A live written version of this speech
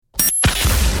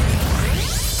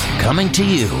Coming to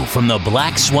you from the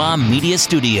Black Swan Media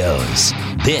Studios,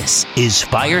 this is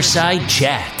Fireside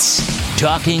Chats,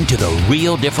 talking to the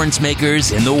real difference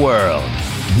makers in the world.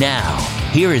 Now,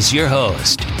 here is your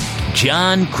host,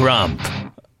 John Crump.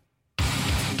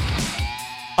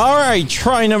 All right,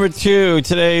 try number 2.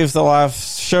 Today is the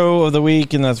last show of the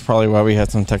week, and that's probably why we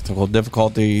had some technical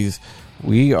difficulties.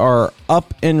 We are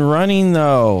up and running,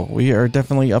 though. We are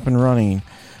definitely up and running.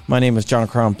 My name is John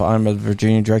Crump. I'm a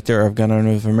Virginia director of Gun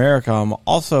Owners of America. I'm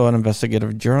also an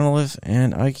investigative journalist,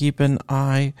 and I keep an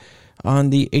eye on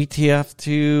the ATF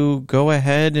to go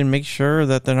ahead and make sure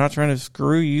that they're not trying to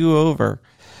screw you over.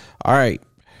 All right,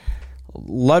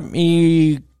 let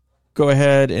me go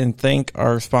ahead and thank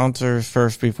our sponsors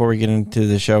first before we get into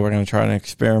the show. We're going to try an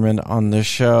experiment on this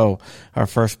show. Our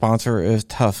first sponsor is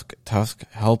Tusk. Tusk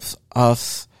helps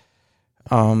us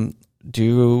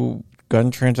do gun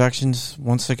transactions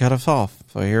once they cut us off.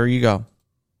 So here you go.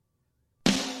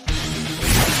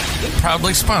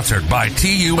 Proudly sponsored by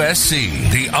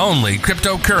TUSC, the only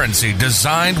cryptocurrency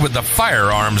designed with the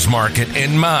firearms market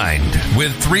in mind,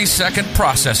 with 3-second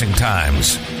processing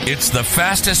times. It's the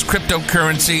fastest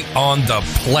cryptocurrency on the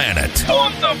planet.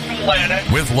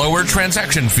 With lower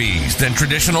transaction fees than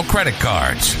traditional credit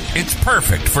cards. It's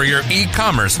perfect for your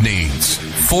e-commerce needs.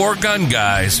 For gun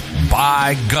guys,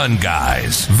 by gun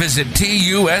guys. Visit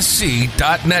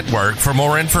TUSC.network for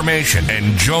more information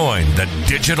and join the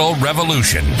digital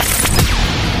revolution.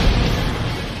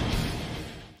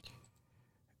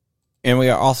 And we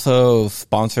are also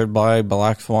sponsored by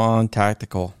Black Swan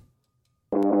Tactical.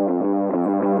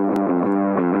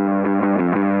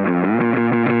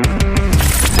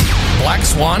 Black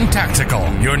Swan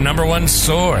Tactical, your number one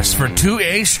source for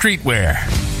 2A streetwear.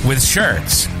 With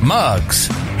shirts, mugs,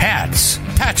 hats,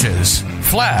 patches,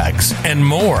 flags, and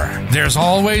more. There's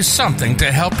always something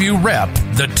to help you rep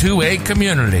the 2A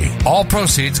community. All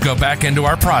proceeds go back into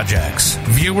our projects.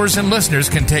 Viewers and listeners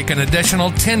can take an additional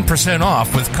 10%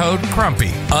 off with code CRUMPY.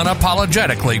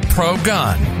 Unapologetically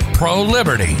pro-gun,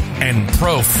 pro-liberty, and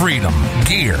pro-freedom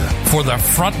gear for the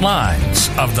front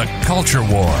lines of the culture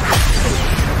war.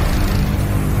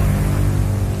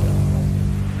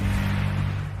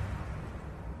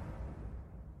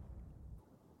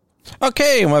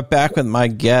 Okay, we're back with my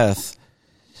guest,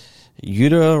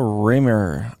 Yuta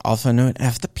Rimmer, also known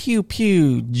as the Pew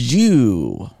Pew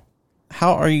Jew.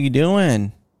 How are you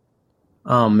doing?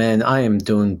 Oh, man, I am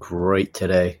doing great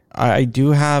today. I do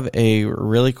have a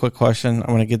really quick question. I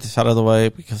want to get this out of the way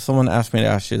because someone asked me to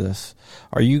ask you this.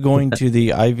 Are you going to the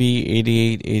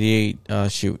IV8888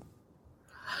 shoot?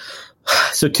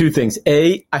 So 2 things.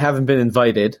 A, I haven't been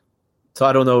invited, so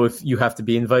I don't know if you have to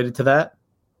be invited to that.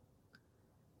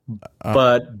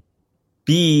 But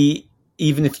B,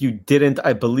 even if you didn't,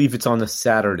 I believe it's on a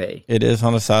Saturday. It is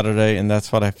on a Saturday, and that's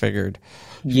what I figured.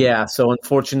 Yeah, so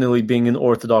unfortunately, being an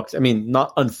Orthodox, I mean,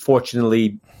 not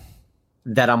unfortunately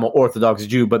that I'm an Orthodox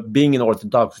Jew, but being an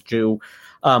Orthodox Jew,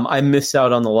 I miss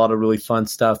out on a lot of really fun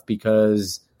stuff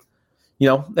because, you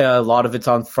know, a lot of it's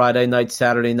on Friday night,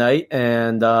 Saturday night,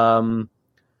 and like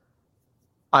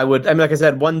I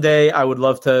said, one day I would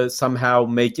love to somehow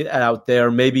make it out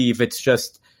there. Maybe if it's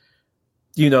just,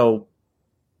 you know,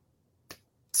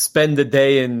 spend the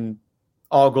day and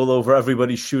ogle over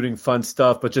everybody shooting fun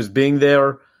stuff, but just being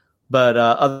there. But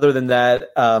other than that,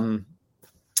 I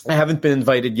haven't been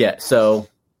invited yet. So,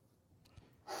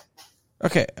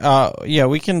 okay, yeah,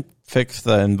 we can fix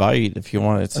the invite if you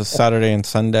want. It's a Saturday and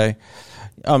Sunday.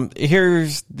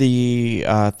 Here's the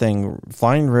thing.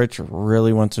 Flying Rich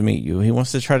really wants to meet you. He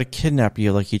wants to try to kidnap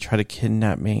you like he tried to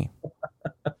kidnap me.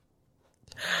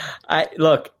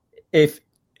 Look, if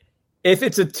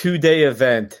it's a 2-day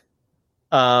event,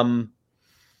 I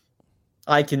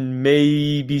can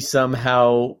maybe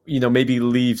somehow, you know, maybe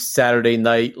leave Saturday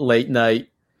night, late night,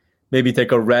 maybe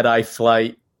take a red-eye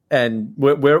flight. And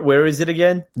where is it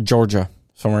again? Georgia,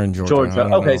 somewhere in Georgia.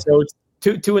 Okay, so it's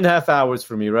 2.5 hours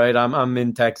for me, right? I'm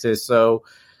in Texas, so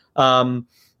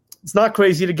it's not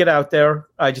crazy to get out there.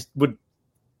 I just would.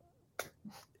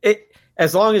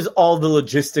 As long as all the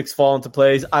logistics fall into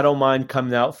place, I don't mind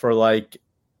coming out for like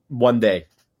 1 day.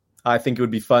 I think it would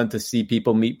be fun to see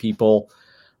people, meet people.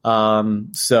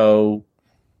 So,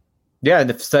 yeah,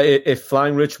 and if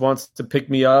Flying Rich wants to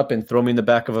pick me up and throw me in the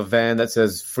back of a van that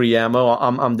says free ammo,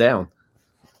 I'm down.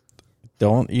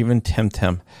 Don't even tempt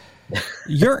him.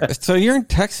 You're in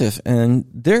Texas, and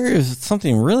there is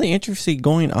something really interesting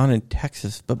going on in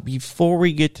Texas. But before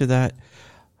we get to that,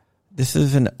 this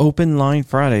is an open line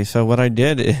Friday. So what I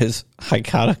did is I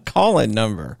got a call-in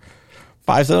number,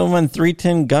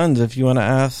 501-310-GUNS. If you want to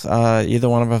ask either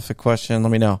one of us a question,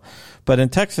 let me know. But in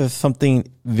Texas, something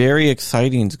very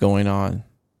exciting is going on.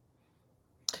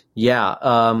 Yeah.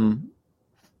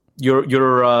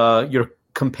 Your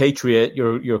compatriot,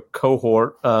 your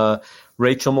cohort,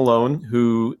 Rachel Malone,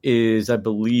 who is, I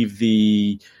believe,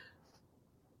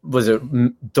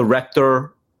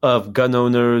 director of Gun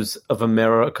Owners of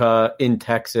America in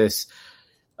Texas.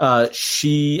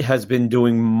 She has been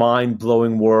doing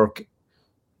mind-blowing work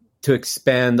to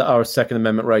expand our Second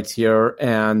Amendment rights here.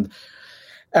 And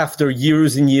after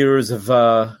years and years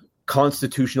of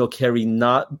constitutional carry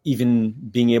not even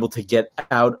being able to get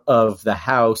out of the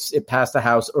House, it passed the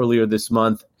House earlier this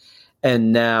month.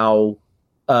 And now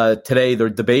today they're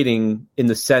debating in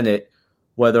the Senate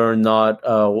whether or not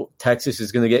Texas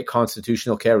is going to get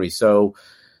constitutional carry. So,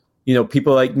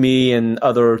 people like me and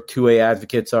other 2A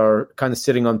advocates are kind of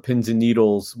sitting on pins and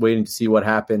needles waiting to see what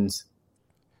happens.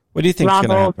 What do you think is going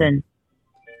to happen?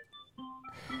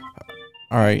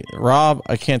 All right, Rob,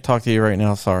 I can't talk to you right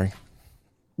now. Sorry.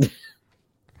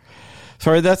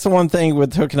 Sorry, that's the one thing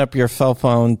with hooking up your cell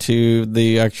phone to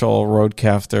the actual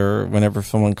Roadcaster. Whenever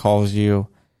someone calls you,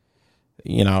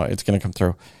 it's going to come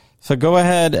through. So go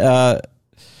ahead.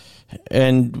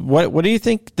 And what do you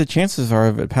think the chances are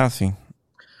of it passing?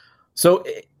 So,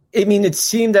 it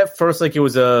seemed at first like it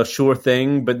was a sure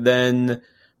thing, but then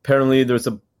apparently there's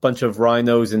a bunch of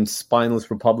rhinos and spineless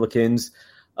Republicans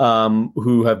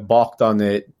who have balked on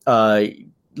it.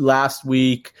 Last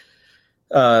week,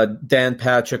 Dan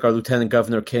Patrick, our lieutenant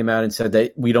governor, came out and said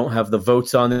that we don't have the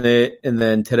votes on it. And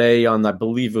then today on, I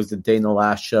believe it was the Dana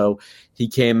Last show, he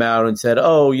came out and said,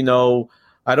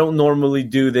 I don't normally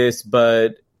do this,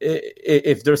 but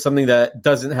if there's something that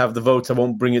doesn't have the votes, I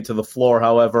won't bring it to the floor.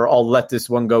 However, I'll let this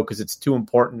one go because it's too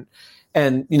important.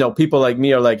 And, people like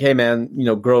me are like, hey, man,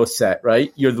 grow a set,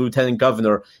 right? You're the lieutenant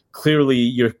governor. Clearly,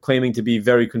 you're claiming to be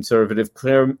very conservative.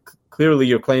 Clearly,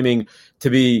 you're claiming to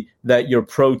be that you're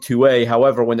pro 2A.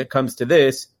 However, when it comes to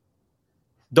this,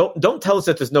 don't tell us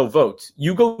that there's no votes.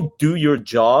 You go do your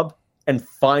job and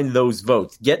find those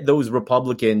votes. Get those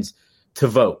Republicans to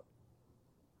vote.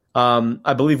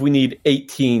 I believe we need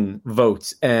 18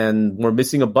 votes, and we're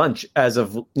missing a bunch as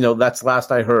of, that's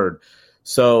last I heard.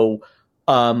 So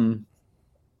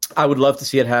I would love to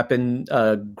see it happen.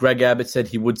 Greg Abbott said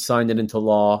he would sign it into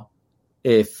law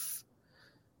if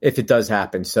it does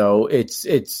happen. So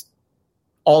it's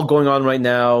all going on right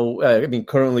now.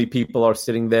 Currently people are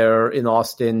sitting there in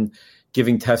Austin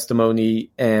giving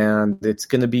testimony, and it's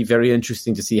going to be very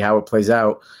interesting to see how it plays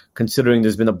out, considering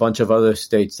there's been a bunch of other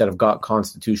states that have got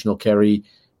constitutional carry,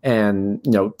 and,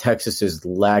 Texas is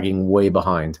lagging way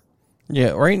behind.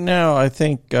 Yeah, right now I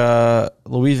think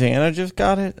Louisiana just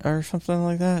got it or something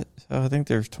like that. So I think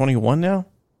there's 21 now.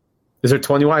 Is there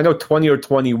 21? I know 20 or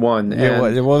 21. Yeah,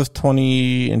 it was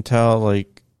 20 until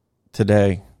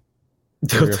today.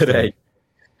 Until today.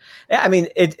 Yeah,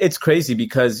 it's crazy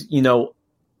because,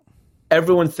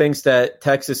 everyone thinks that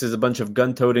Texas is a bunch of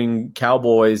gun-toting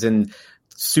cowboys and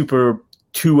super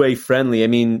 2A friendly.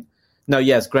 Now,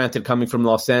 yes, granted, coming from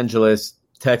Los Angeles,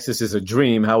 Texas is a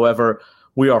dream. However,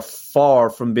 we are far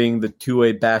from being the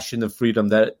 2A bastion of freedom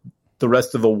that the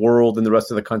rest of the world and the rest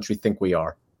of the country think we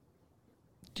are.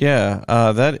 Yeah,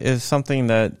 that is something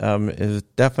that is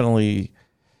definitely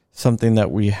something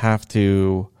that we have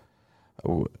to.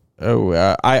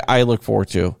 I look forward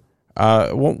to.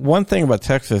 One thing about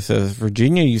Texas is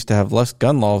Virginia used to have less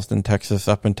gun laws than Texas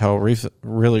up until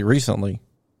really recently.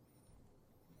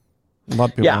 A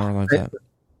lot of people don't realize that.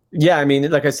 Yeah,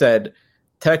 like I said,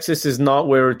 Texas is not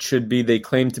where it should be. They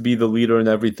claim to be the leader in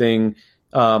everything,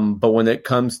 but when it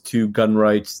comes to gun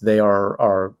rights, they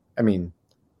are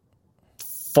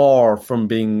far from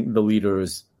being the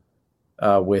leaders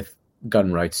with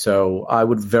gun rights. So I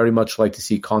would very much like to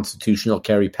see constitutional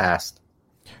carry passed.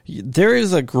 There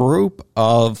is a group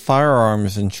of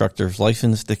firearms instructors,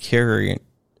 licensed to carry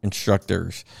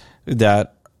instructors,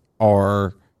 that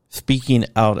are speaking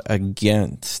out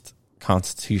against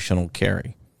constitutional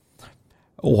carry.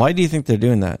 Why do you think they're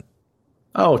doing that?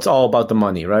 Oh, it's all about the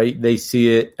money, right? They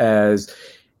see it as,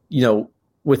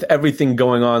 with everything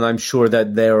going on, I'm sure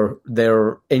that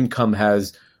their income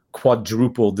has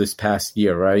quadrupled this past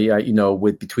year, right?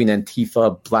 With between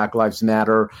Antifa, Black Lives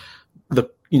Matter,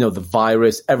 the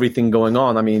virus, everything going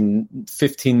on.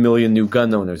 15 million new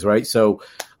gun owners, right? So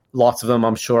lots of them,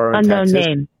 I'm sure, are in Texas.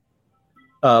 Unknown name.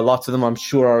 Lots of them, I'm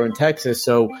sure, are in Texas.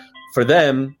 So for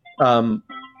them,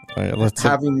 let's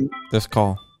having this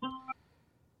call.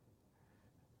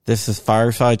 This is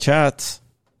Fireside Chats.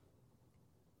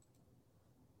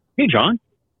 Hey, John.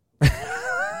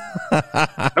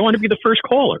 I want to be the first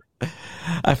caller.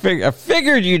 I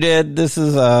figured you did. This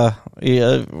is you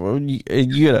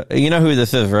know who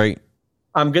this is, right?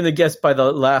 I'm going to guess by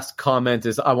the last comment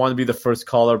is I want to be the first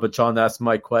caller, but John asked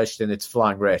my question. It's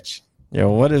Flying Rich. Yeah,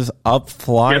 what is up,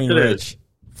 Flying Rich?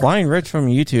 Flying Rich from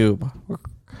YouTube.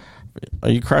 Are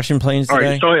you crashing planes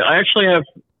today? All right, so I actually have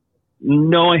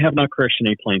I have not crashed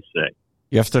any planes today.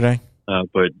 Yesterday?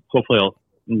 But hopefully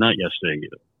not yesterday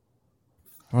either.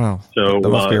 Wow. So that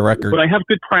must be a record. But I have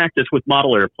good practice with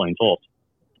model airplanes also.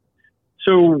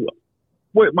 So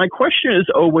my question is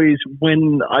always,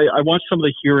 when I watched some of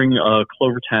the hearing,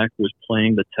 CloverTac was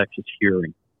playing the Texas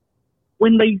hearing.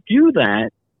 When they do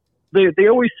that, they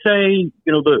always say,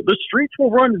 the streets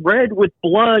will run red with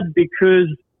blood because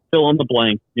fill in the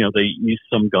blank, they use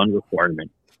some gun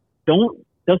requirement.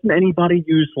 Doesn't anybody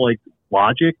use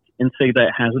logic and say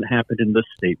that hasn't happened in this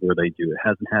state where they do? It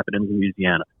hasn't happened in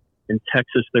Louisiana. In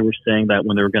Texas, they were saying that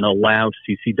when they were going to allow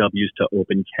CCWs to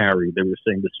open carry, they were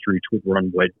saying the streets would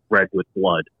run red with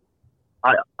blood.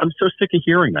 I'm so sick of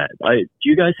hearing that. Do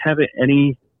you guys have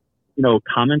any,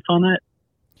 comments on that?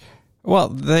 Well,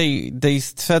 they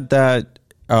said that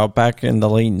back in the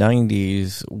late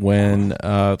 90s when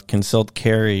concealed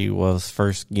carry was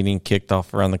first getting kicked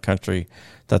off around the country,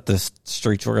 that the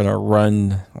streets were going to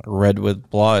run red with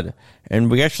blood.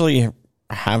 And we actually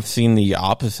have seen the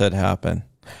opposite happen.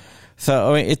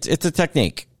 So it's a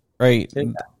technique, right?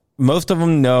 Yeah. Most of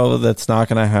them know that's not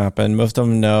going to happen. Most of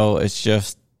them know it's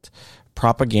just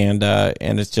propaganda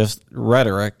and it's just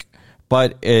rhetoric,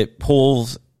 but it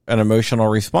pulls an emotional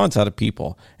response out of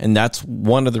people. And that's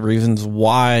one of the reasons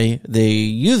why they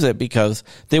use it, because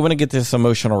they want to get this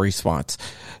emotional response.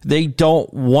 They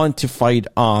don't want to fight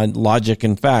on logic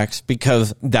and facts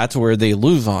because that's where they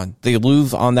lose on. They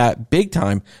lose on that big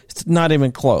time. It's not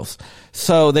even close.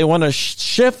 So they want to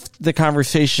shift the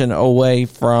conversation away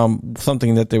from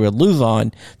something that they would lose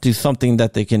on to something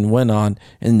that they can win on,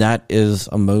 and that is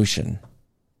emotion.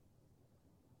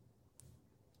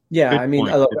 Yeah, good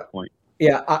point, I love good point.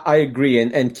 Yeah, I agree,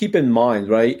 and keep in mind,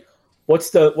 right?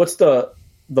 What's the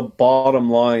bottom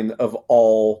line of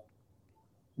all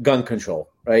gun control,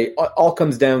 right? All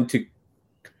comes down to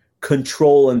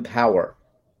control and power.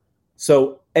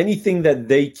 So anything that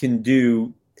they can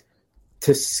do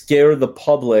to scare the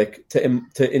public,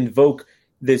 to invoke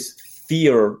this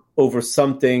fear over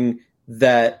something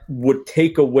that would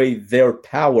take away their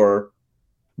power,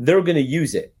 they're going to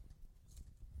use it.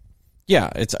 Yeah,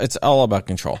 it's all about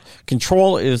control.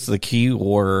 Control is the key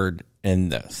word in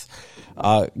this.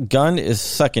 Gun is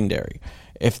secondary.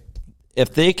 If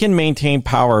they can maintain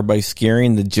power by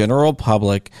scaring the general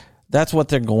public, that's what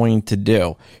they're going to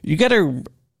do. You got to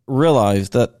realize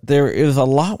that there is a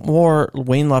lot more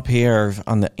Wayne LaPierres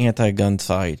on the anti-gun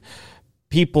side.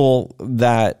 People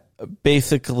that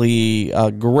basically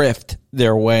grift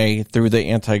their way through the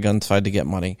anti-gun side to get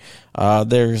money.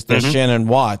 There's the Shannon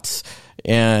Watts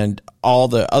and all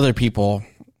the other people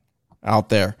out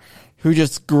there who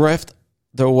just grift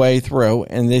their way through,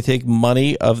 and they take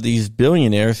money of these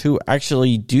billionaires who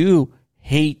actually do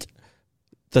hate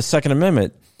the Second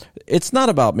Amendment. It's not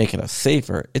about making us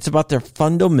safer. It's about their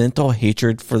fundamental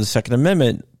hatred for the Second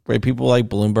Amendment, right? People like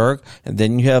Bloomberg, and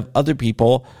then you have other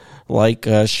people like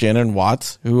Shannon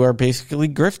Watts who are basically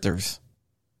grifters.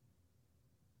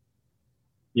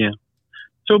 Yeah.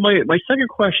 So my second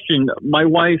question, my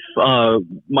wife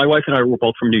and I were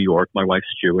both from New York. My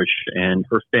wife's Jewish, and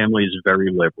her family is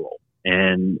very liberal,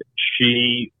 and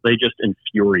they just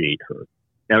infuriate her.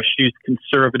 Now, she's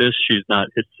conservative. She's not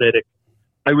Hasidic.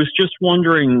 I was just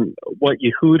wondering what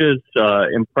Yehuda's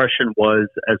impression was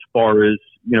as far as,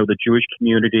 the Jewish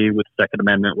community with Second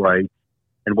Amendment rights,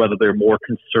 and whether they're more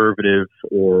conservative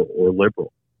or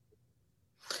liberal.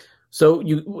 So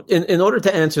in order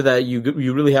to answer that,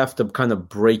 you really have to kind of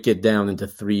break it down into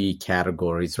three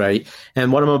categories, right?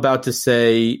 And what I'm about to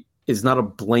say is not a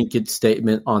blanket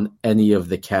statement on any of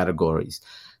the categories.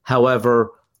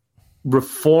 However,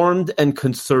 Reformed and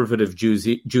conservative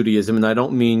Judaism, and I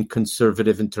don't mean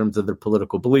conservative in terms of their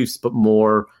political beliefs, but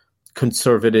more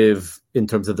conservative in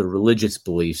terms of their religious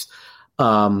beliefs.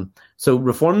 So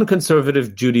Reformed and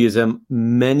conservative Judaism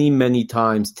many, many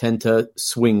times tend to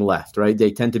swing left, right?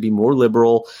 They tend to be more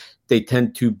liberal. They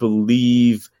tend to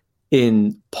believe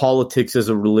in politics as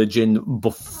a religion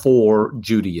before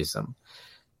Judaism.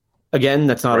 Again,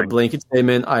 that's not a blanket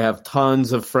statement. I have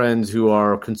tons of friends who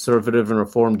are conservative and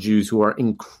Reformed Jews who are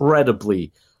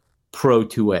incredibly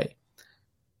pro-2A.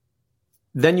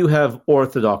 Then you have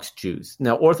Orthodox Jews.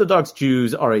 Now, Orthodox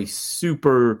Jews are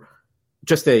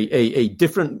just a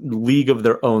different league of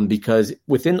their own, because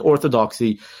within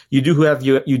Orthodoxy, you do have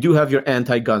your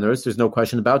anti-gunners. There's no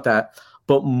question about that.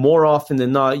 But more often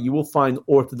than not, you will find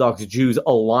Orthodox Jews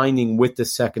aligning with the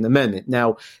Second Amendment.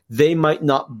 Now, they might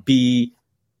not be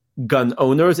gun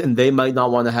owners, and they might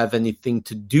not want to have anything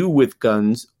to do with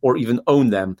guns or even own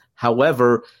them.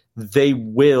 However, they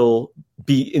will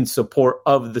be in support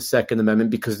of the Second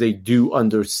Amendment because they do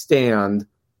understand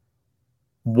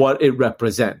what it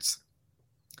represents.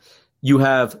 You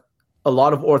have a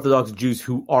lot of Orthodox Jews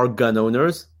who are gun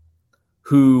owners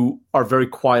who are very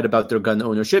quiet about their gun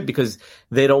ownership because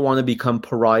they don't want to become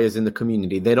pariahs in the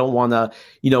community. They don't want to,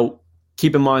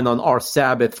 keep in mind on our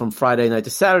Sabbath from Friday night to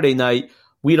Saturday night,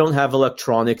 we don't have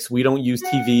electronics. We don't use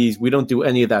TVs. We don't do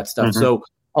any of that stuff. Mm-hmm. So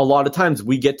a lot of times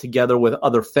we get together with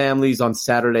other families on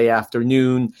Saturday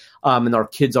afternoon, and our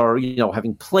kids are,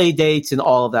 having play dates and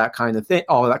all of that kind of thing,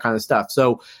 all of that kind of stuff.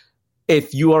 So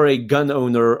if you are a gun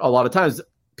owner, a lot of times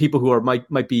people who are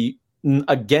might be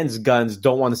against guns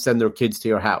don't want to send their kids to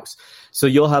your house. So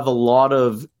you'll have a lot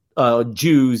of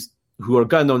Jews who are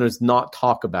gun owners not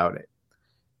talk about it.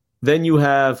 Then you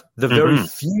have the very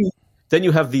few. Then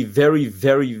you have the very,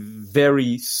 very,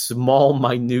 very small,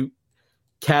 minute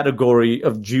category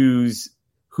of Jews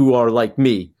who are like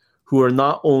me, who are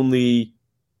not only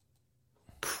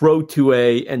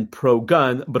pro-2A and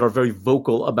pro-gun, but are very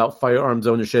vocal about firearms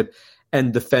ownership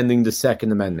and defending the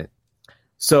Second Amendment.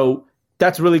 So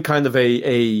that's really kind of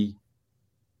a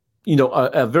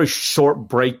very short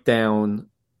breakdown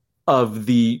of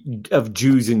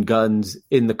Jews and guns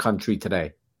in the country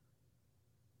today.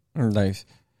 Nice.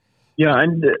 Yeah,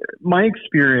 and my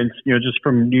experience, just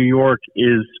from New York,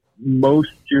 is most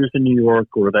Jews in New York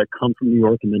or that come from New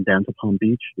York and then down to Palm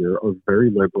Beach here are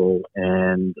very liberal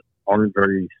and aren't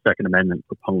very Second Amendment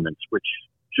proponents, which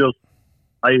just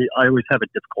I always have a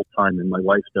difficult time, and my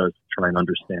wife does try and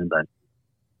understand that.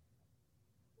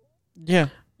 Yeah.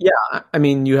 Yeah, I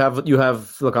mean, you have.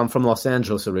 Look, I'm from Los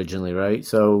Angeles originally, right?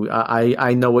 So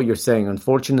I know what you're saying.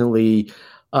 Unfortunately,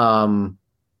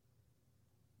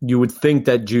 you would think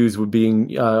that Jews would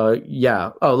be, Oh,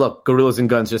 look, Gorillas and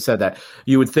Guns just said that.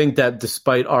 You would think that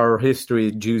despite our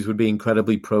history, Jews would be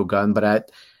incredibly pro-gun,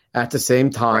 but at the same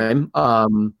time,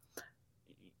 what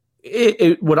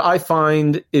I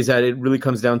find is that it really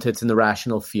comes down to it's an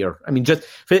irrational fear. I mean, just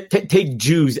take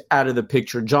Jews out of the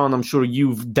picture. John, I'm sure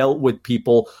you've dealt with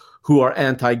people who are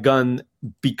anti-gun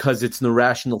because it's an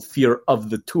irrational fear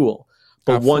of the tool.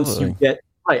 But Absolutely. Once you get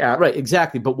right,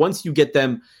 exactly. But once you get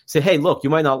them say, hey, look, you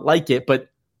might not like it, but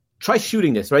try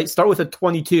shooting this, right? Start with a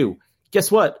 22.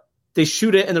 Guess what? They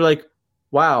shoot it and they're like,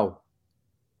 wow,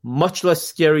 much less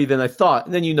scary than I thought.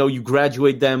 And then, you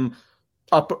graduate them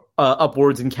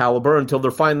upwards in caliber until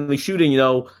they're finally shooting,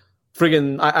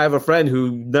 I have a friend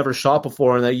who never shot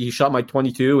before and he shot my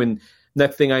 22 and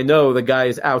next thing I know, the guy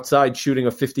is outside shooting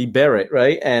a 50 Barrett,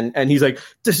 right? And he's like,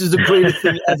 "This is the greatest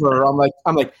thing ever." I'm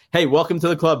like, "Hey, welcome to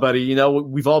the club, buddy.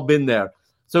 We've all been there."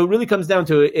 So it really comes down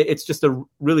to it's just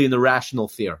really an irrational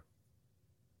fear.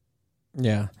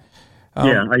 Yeah,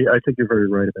 I think you're very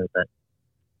right about that.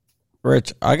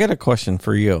 Rich, I got a question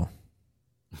for you.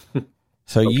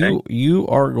 So okay. you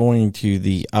are going to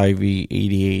the IV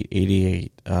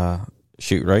 8888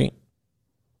 shoot, right?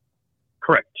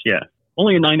 Correct. Yeah.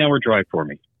 Only a 9-hour drive for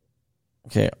me.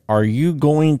 Okay. Are you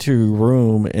going to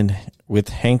room with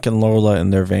Hank and Lola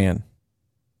in their van?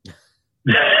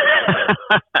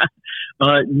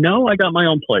 No, I got my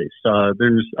own place. I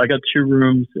got 2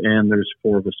 rooms and there's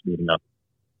 4 of us meeting up.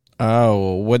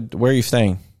 Oh, where are you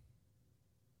staying?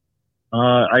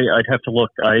 I'd have to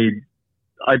look. I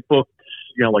booked,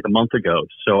 like a month ago.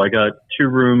 So I got 2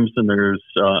 rooms and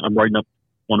I'm writing up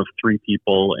one of 3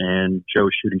 people, and Joe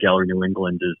Shooting Gallery New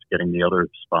England is getting the other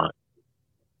spot.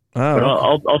 Oh, but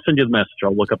okay. I'll send you the message.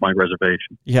 I'll look up my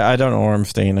reservation. Yeah, I don't know where I'm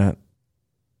staying at.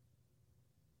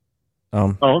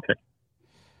 Oh, okay.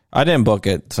 I didn't book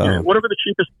it, so whatever the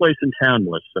cheapest place in town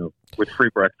was, so with free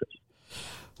breakfast.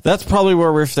 That's probably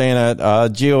where we're staying at.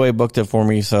 GOA booked it for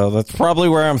me, so that's probably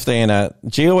where I'm staying at.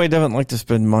 GOA doesn't like to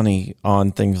spend money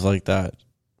on things like that.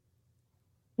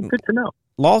 Good to know.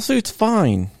 Lawsuit's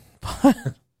fine.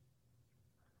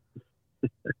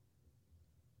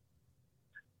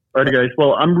 All right, guys.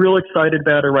 Well, I'm real excited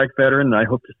about Iraq Veteran, and I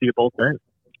hope to see you both days.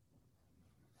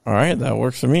 All right, that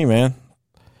works for me, man.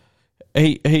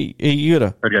 Hey, Yuda.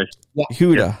 All right, guys. Yeah.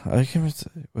 Yuda.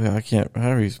 I can't.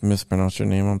 I always mispronounce your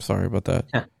name. I'm sorry about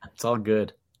that. It's all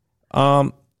good.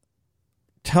 Tell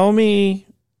me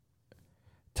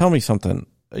something.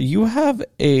 You have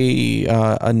a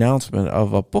announcement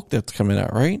of a book that's coming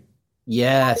out, right?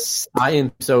 Yes, I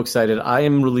am so excited. I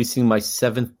am releasing my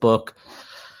 7th book,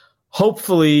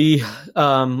 hopefully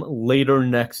later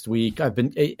next week. I've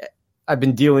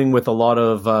been dealing with a lot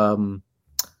of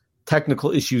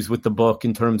technical issues with the book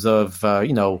in terms of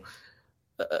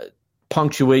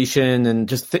punctuation and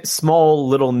just small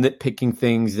little nitpicking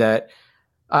things that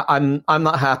I'm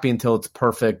not happy until it's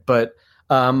perfect. But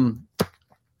 10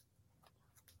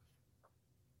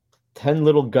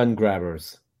 Little Gun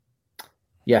Grabbers.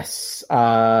 Yes.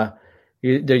 There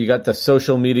you got the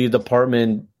social media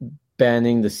department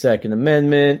banning the Second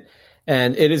Amendment.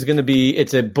 And it is going to be,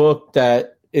 it's a book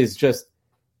that is just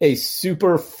a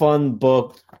super fun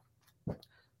book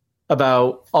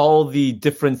about all the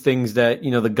different things that,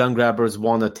 the gun grabbers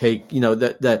want to take,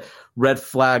 the red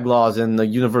flag laws and the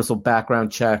universal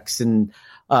background checks. And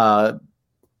what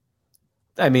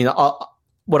I'm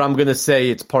going to say,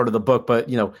 it's part of the book, but,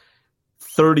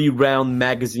 30 round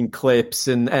magazine clips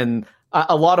and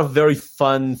a lot of very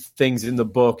fun things in the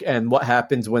book and what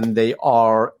happens when they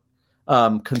are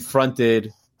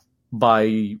confronted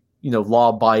by,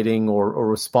 law-abiding or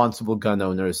responsible gun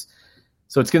owners.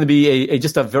 So it's going to be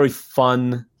just a very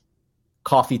fun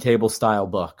coffee table style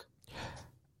book.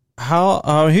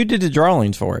 Who did the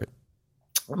drawings for it?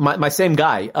 My same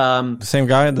guy. The same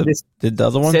guy that did the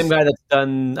other ones? Same guy that's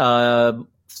done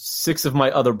 6 of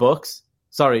my other books.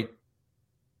 Sorry,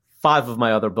 5 of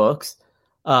my other books.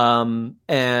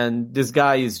 And this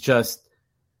guy is just,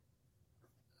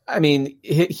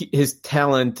 his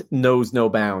talent knows no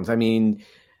bounds.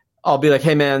 I'll be like,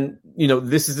 hey man,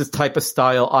 this is the type of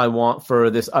style I want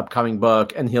for this upcoming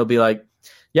book. And he'll be like,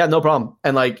 yeah, no problem.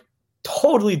 And like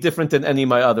totally different than any of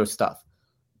my other stuff.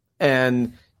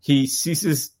 And he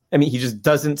just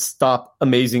doesn't stop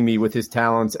amazing me with his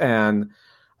talents and,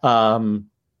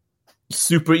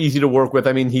 super easy to work with.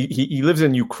 He lives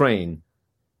in Ukraine.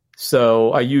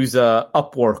 So I use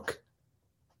Upwork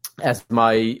as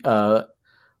my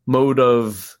mode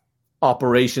of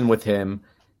operation with him.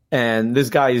 And this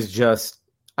guy is just,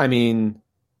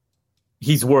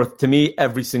 he's worth, to me,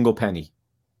 every single penny.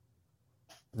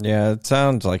 Yeah, it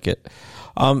sounds like it.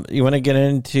 You want to get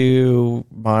into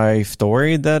my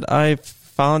story that I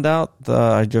found out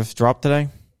I just dropped today?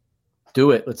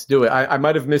 Do it. Let's do it. I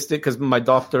might have missed it because my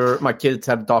kids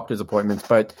had doctor's appointments,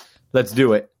 but let's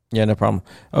do it. Yeah, no problem.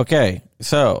 Okay,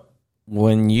 so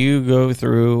when you go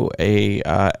through a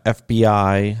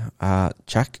FBI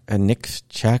check, a NICS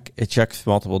check, it checks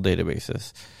multiple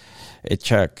databases. It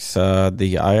checks the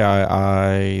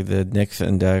III, the NICS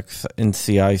Index,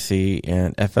 NCIC,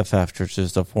 and FFF, which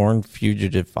is the Foreign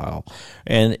Fugitive File.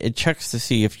 And it checks to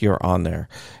see if you're on there.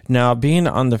 Now, being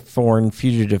on the Foreign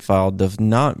Fugitive File does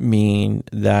not mean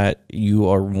that you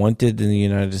are wanted in the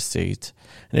United States.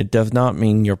 And it does not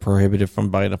mean you're prohibited from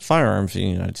buying firearms in the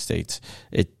United States.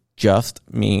 It just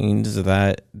means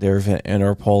that there's an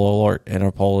Interpol alert.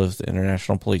 Interpol is the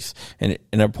international police. An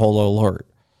Interpol alert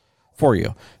for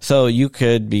you. So you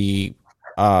could be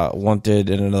wanted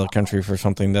in another country for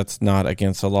something that's not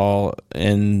against the law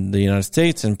in the United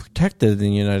States and protected in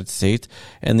the United States,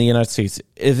 and the United States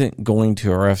isn't going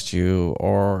to arrest you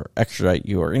or extradite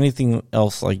you or anything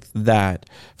else like that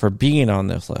for being on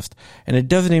this list. And it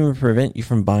doesn't even prevent you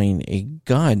from buying a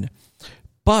gun.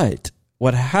 But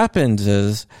what happens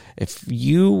is if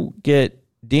you get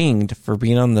dinged for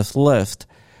being on this list,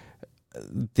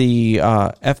 the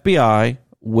FBI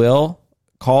will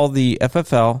call the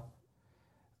FFL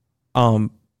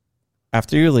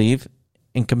after you leave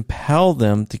and compel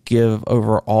them to give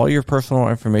over all your personal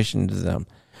information to them.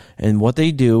 And what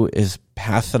they do is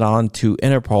pass it on to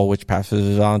Interpol, which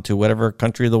passes it on to whatever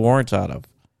country the warrant's out of.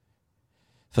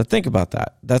 So think about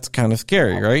that. That's kind of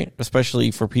scary, right?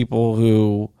 Especially for people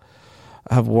who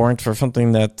have warrants for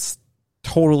something that's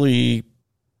totally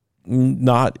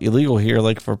not illegal here,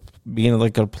 like for being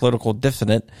like a political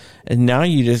dissident, and now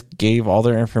you just gave all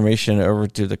their information over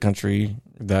to the country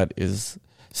that is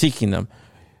seeking them.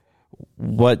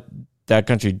 What that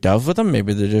country does with them,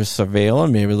 maybe they just surveil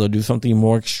them, maybe they'll do something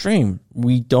more extreme.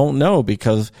 We don't know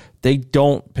because they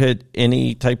don't put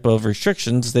any type of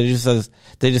restrictions. They just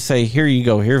say, here you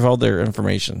go, here's all their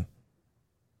information.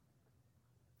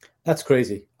 That's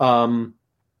crazy.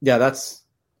 Yeah, that's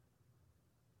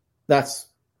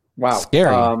wow.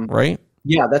 Scary, right?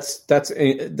 Yeah,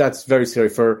 that's very scary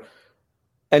for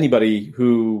anybody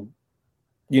who,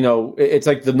 it's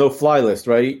like the no-fly list,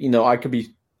 right? I could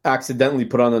be accidentally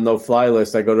put on a no-fly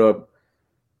list. I go to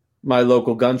my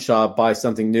local gun shop, buy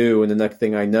something new, and the next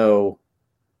thing I know,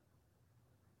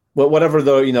 whatever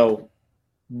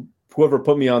whoever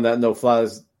put me on that no-fly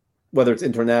list, whether it's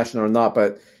international or not,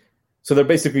 but so they're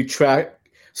basically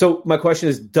So my question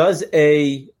is, does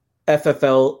a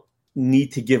FFL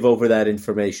need to give over that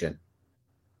information?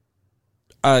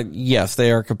 Yes,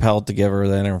 they are compelled to give her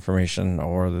that information,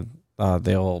 or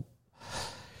they'll.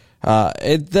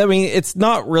 It's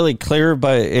not really clear,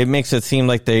 but it makes it seem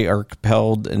like they are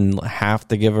compelled and have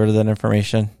to give her that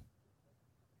information.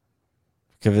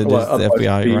 because it is the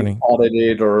FBI running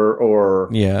audited or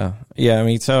yeah. I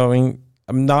mean,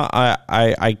 I'm not.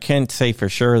 I can't say for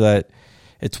sure that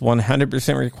it's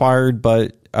 100% required,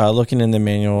 but looking in the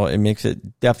manual, it makes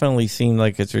it definitely seem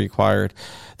like it's required.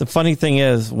 The funny thing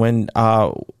is, when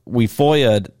we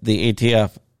FOIA'd the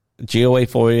ATF, GOA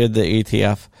FOIA'd the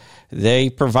ATF, they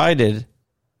provided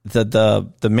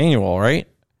the manual, right?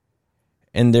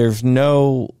 And there's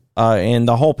no, and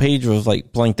the whole page was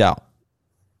like blanked out.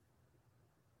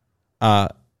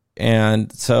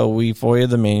 And so we FOIA'd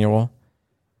the manual,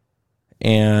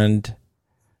 and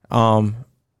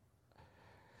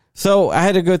so I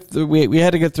had to go through, we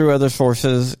had to go through other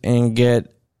sources and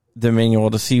get the manual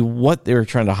to see what they were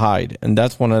trying to hide. And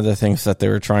that's one of the things that they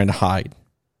were trying to hide.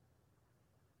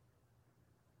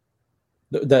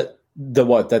 That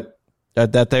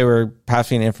they were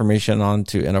passing information on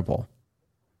to Interpol.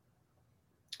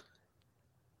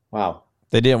 Wow.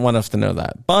 They didn't want us to know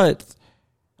that. But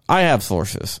I have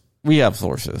sources. We have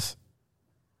sources.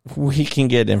 We can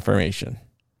get information.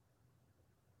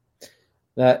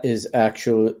 That is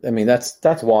actually, I mean, that's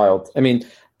wild. I mean,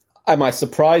 am I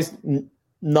surprised?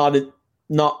 Not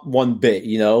one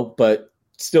bit, but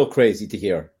still crazy to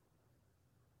hear.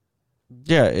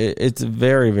 Yeah, it's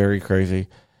very, very crazy.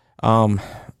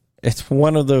 It's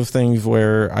one of those things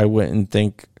where I wouldn't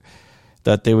think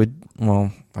that they would,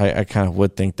 well, I kind of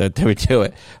would think that they would do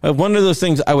it. One of those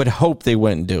things I would hope they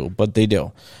wouldn't do, but they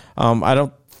do. I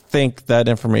don't think that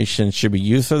information should be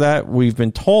used for that. We've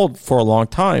been told for a long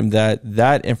time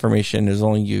that information is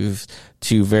only used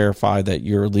to verify that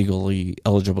you're legally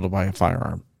eligible to buy a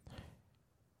firearm.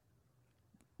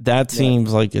 That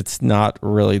seems like it's not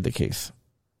really the case.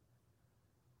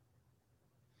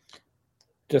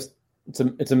 Just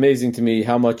it's amazing to me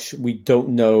how much we don't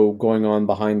know going on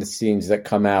behind the scenes that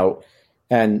come out,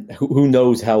 and who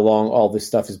knows how long all this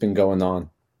stuff has been going on.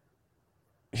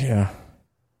 Yeah.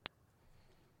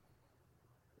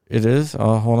 It is.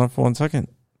 Hold on for 1 second.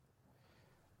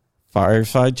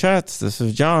 Fireside Chats. This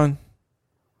is John.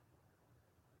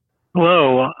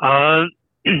 Hello.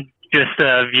 Just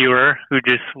a viewer who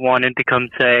just wanted to come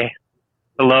say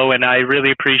hello, and I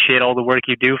really appreciate all the work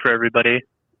you do for everybody.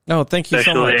 No, thank you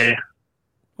so much.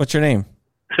 What's your name?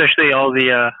 Especially all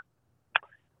the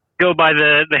go by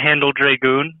the handle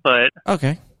Dragoon, but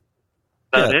okay.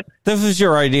 That's it. This is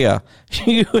your idea.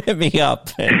 You hit me up.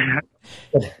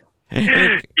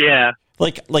 Yeah.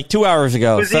 Like 2 hours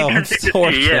ago. So I'm still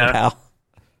working it out.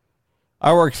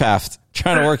 I work fast.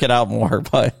 Trying to work it out more,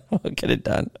 but we'll get it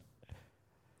done.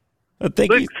 Looks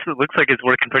like it's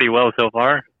working pretty well so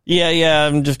far. Yeah.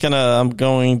 I'm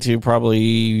going to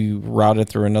probably route it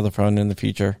through another phone in the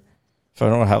future, so I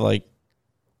don't have like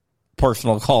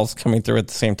personal calls coming through at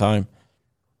the same time.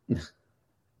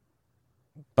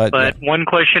 But yeah. One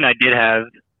question I did have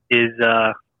is,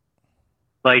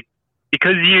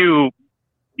 because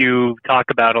you talk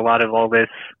about a lot of all this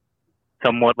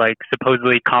somewhat like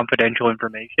supposedly confidential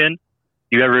information,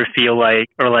 do you ever feel like,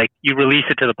 or like you release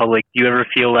it to the public, do you ever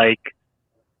feel like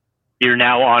you're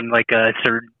now on like a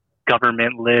certain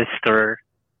government list or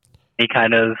any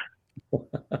kind of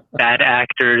bad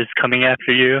actors coming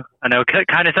after you? I know it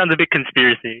kind of sounds a bit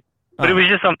conspiracy, but it was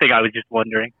just something I was just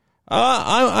wondering.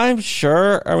 I'm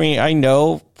sure. I mean, I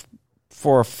know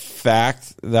for a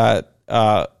fact that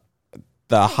the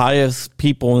highest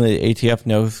people in the ATF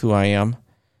knows who I am,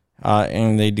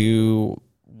 and they do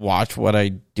watch what I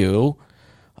do.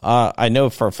 I know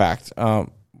for a fact.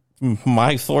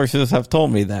 My sources have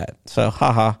told me that. So,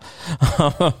 haha.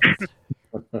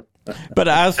 But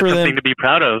as for them, something to be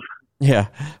proud of. Yeah.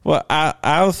 Well,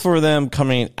 as for them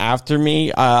coming after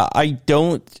me, I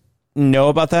don't know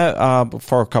about that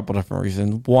for a couple different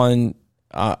reasons. One,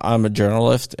 I'm a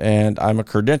journalist and I'm a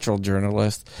credentialed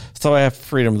journalist, so I have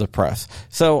freedom of the press.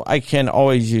 So I can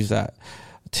always use that.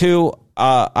 Two,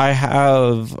 I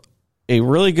have a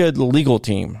really good legal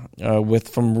team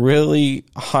with some really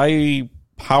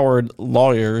high-powered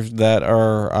lawyers that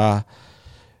are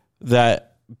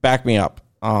that back me up.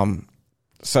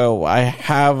 So I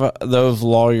have those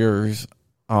lawyers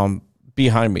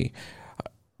behind me.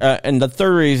 And the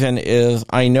third reason is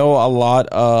I know a lot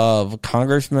of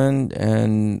congressmen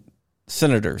and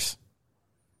senators.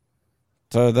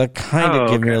 So that kind of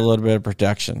gives me a little bit of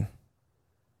protection.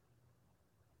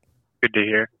 Good to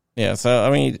hear. Yeah, so I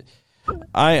mean,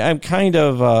 I'm kind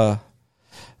of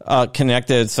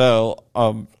connected. So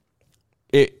I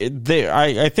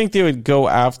think they would go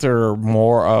after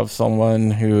more of someone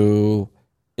who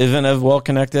isn't as well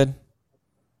connected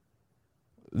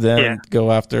than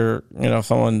go after,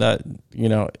 someone that,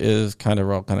 is kind of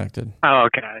well connected. Oh,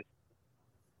 okay.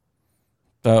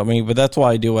 So, I mean, but that's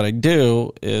why I do what I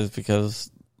do, is because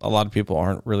a lot of people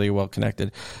aren't really well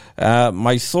connected.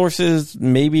 My sources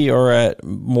maybe are at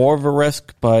more of a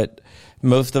risk, but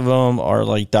most of them are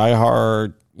like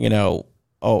diehard,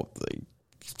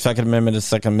 Second Amendment is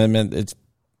Second Amendment.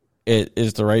 It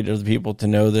is the right of the people to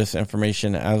know this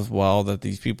information as well, that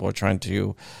these people are trying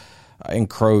to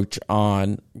encroach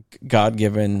on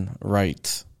God-given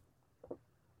rights.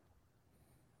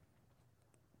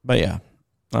 But yeah,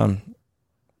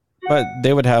 but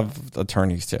they would have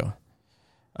attorneys too.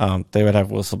 They would have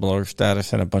whistleblower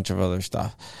status and a bunch of other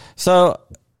stuff. So,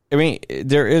 I mean,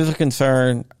 there is a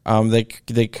concern. They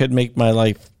could make my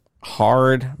life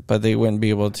hard, but they wouldn't be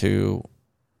able to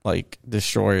like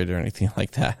destroy it or anything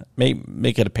like that.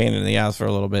 Make it a pain in the ass for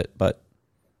a little bit, but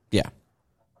yeah.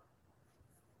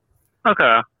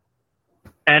 Okay.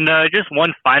 And just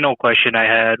one final question I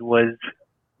had was,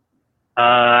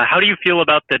 how do you feel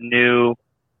about the new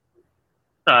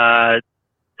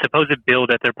supposed bill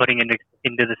that they're putting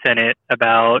into the Senate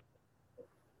about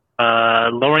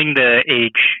lowering the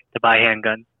age to buy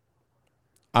handguns?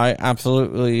 I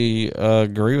absolutely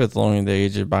agree with lowering the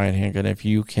age of buying a handgun. If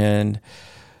you can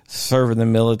serve in the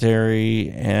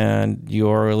military and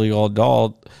you're a legal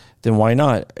adult, then why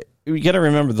not? You got to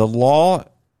remember, the law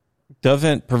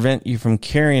doesn't prevent you from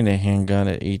carrying a handgun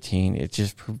at 18. It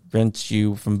just prevents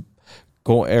you from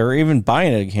going or even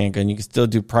buying a handgun. You can still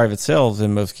do private sales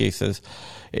in most cases.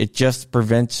 It just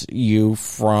prevents you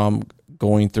from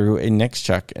going through a next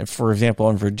check. And for example,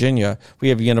 in Virginia, we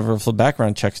have universal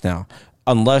background checks now,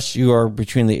 unless you are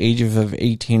between the ages of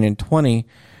 18 and 20.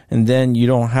 And then you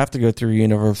don't have to go through a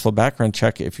universal background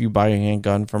check if you buy a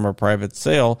handgun from a private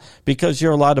sale, because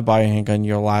you're allowed to buy a handgun,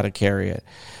 you're allowed to carry it.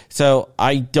 So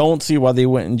I don't see why they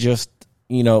wouldn't just,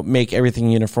 make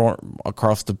everything uniform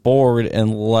across the board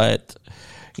and let,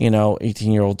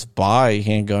 18-year-olds buy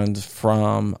handguns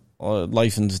from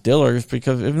licensed dealers,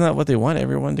 because isn't that what they want?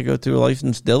 Everyone to go to a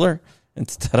licensed dealer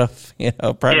instead of,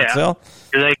 private sale?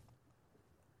 Because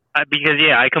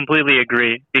I completely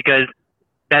agree, because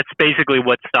that's basically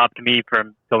what stopped me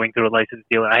from going through a licensed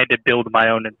dealer. I had to build my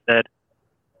own instead.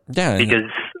 Yeah. Because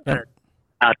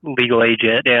not legal age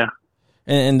yet, yeah.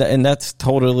 And that's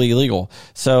totally legal.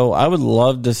 So I would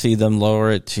love to see them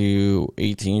lower it to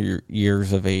 18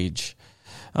 years of age.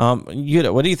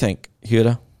 Yuta, what do you think,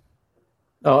 Yuta?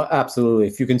 Oh, absolutely.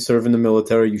 If you can serve in the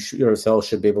military, you yourself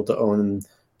should be able to own and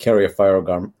carry a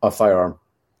firearm.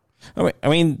 I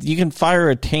mean, you can fire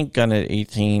a tank gun at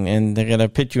 18, and they're going to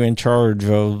put you in charge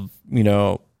of,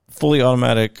 fully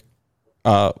automatic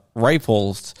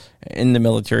rifles in the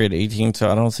military at 18. So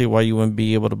I don't see why you wouldn't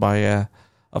be able to buy a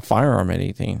firearm at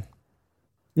 18.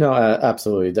 No,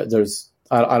 absolutely.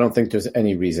 I don't think there's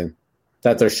any reason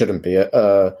that there shouldn't be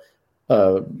that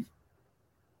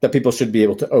people should be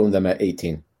able to own them at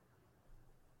 18.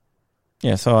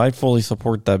 Yeah, so I fully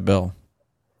support that bill.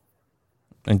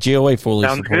 And GOA fully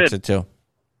supports it too.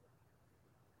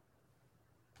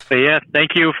 But yeah,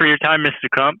 thank you for your time, Mr.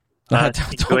 Crump.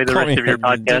 Enjoy the rest of your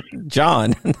podcast.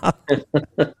 John.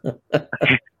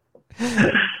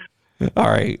 All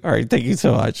right. Thank you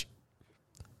so much.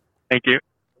 Thank you.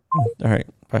 All right.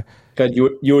 Bye. God,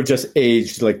 you were just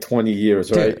aged like 20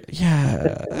 years, right? Dude,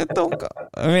 yeah. Don't go.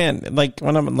 I mean, like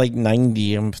when I'm like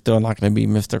 90, I'm still not going to be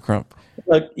Mr. Crump.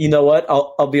 Like, you know what?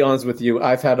 I'll be honest with you.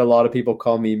 I've had a lot of people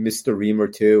call me Mr. Reamer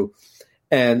too.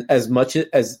 And as much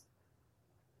as,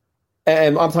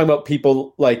 and I'm talking about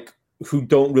people like who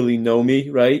don't really know me,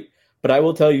 right? But I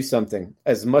will tell you something.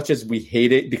 As much as we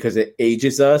hate it because it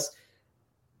ages us,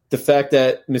 the fact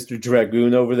that Mr.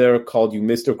 Dragoon over there called you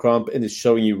Mr. Crump and is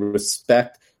showing you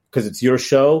respect because it's your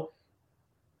show,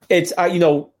 it's,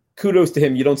 kudos to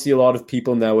him. You don't see a lot of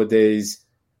people nowadays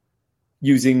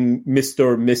using Mr.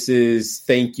 or Mrs.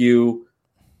 Thank you.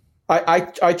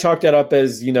 I chalk that up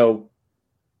as,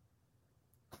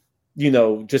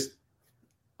 just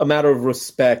a matter of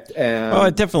respect. And oh,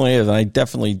 it definitely is. I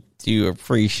definitely do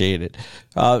appreciate it.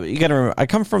 You got to remember, I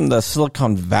come from the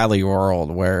Silicon Valley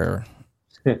world where,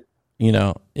 I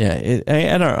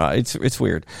don't know. It's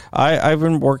weird. I've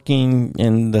been working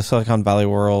in the Silicon Valley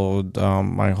world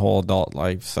my whole adult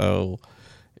life, so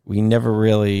we never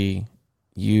really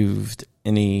used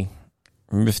any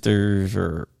misters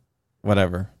or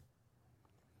whatever.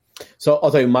 So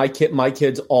I'll tell you, my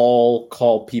kids all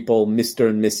call people Mr.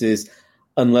 and Mrs.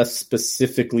 unless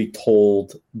specifically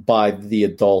told by the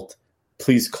adult,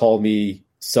 please call me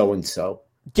so-and-so.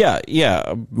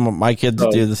 Yeah. My kids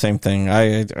do the same thing.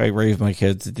 I raise my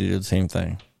kids to do the same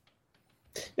thing.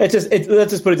 Let's just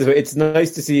put it this way. It's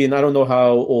nice to see, and I don't know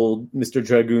how old Mr.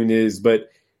 Dragoon is, but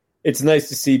it's nice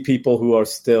to see people who are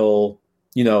still,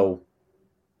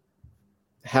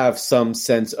 have some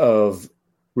sense of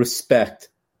respect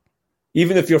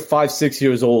even if you're 5-6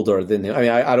 years older than him. I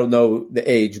mean, I don't know the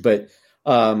age, but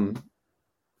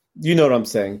you know what I'm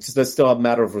saying. Just that's still a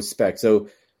matter of respect. So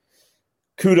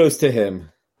kudos to him.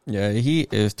 Yeah, he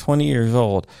is 20 years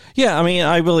old. Yeah, I mean,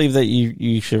 I believe that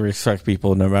you should respect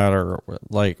people no matter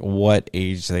like what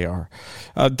age they are.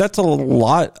 That's a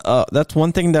lot. That's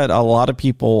one thing that a lot of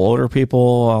people, older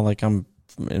people, like I'm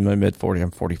in my mid 40s, I'm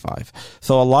 45.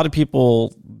 So a lot of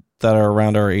people that are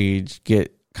around our age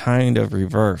get kind of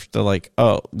reversed. They're like,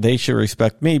 oh, they should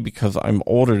respect me because I'm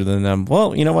older than them.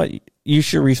 Well, you know what? You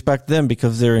should respect them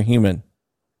because they're a human.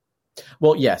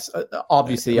 Well, yes,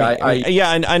 obviously,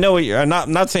 I know what you're. I'm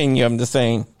not saying you. I'm just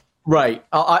saying. Right.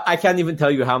 I can't even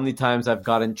tell you how many times I've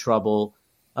got in trouble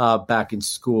back in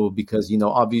school because, you know,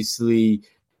 obviously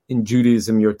in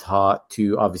Judaism you're taught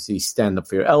to obviously stand up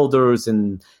for your elders,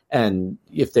 and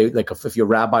if they if your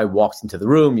rabbi walks into the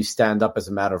room, you stand up as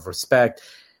a matter of respect.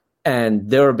 And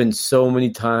there have been so many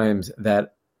times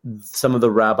that some of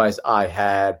the rabbis I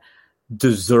had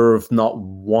deserved not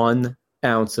 1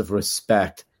 ounce of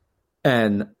respect.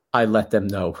 And I let them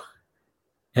know.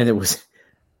 And it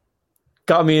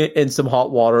got me in some hot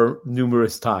water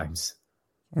numerous times.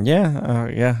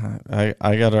 Yeah.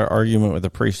 I got an argument with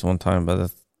a priest one time,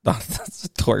 but that's a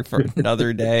story for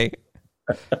another day.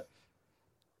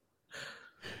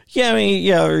 Yeah, I mean,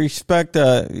 yeah, respect,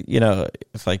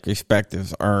 it's like respect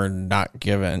is earned, not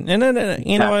given. And then,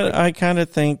 you know what, I kind of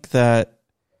think that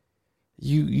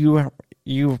you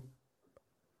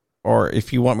or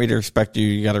if you want me to respect you,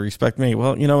 you got to respect me.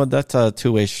 Well, you know what? That's a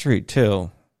two-way street too.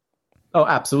 Oh,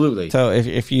 absolutely. So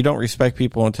if you don't respect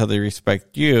people until they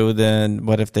respect you, then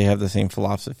what if they have the same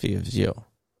philosophy as you?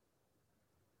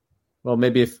 Well,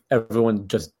 maybe if everyone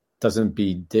just doesn't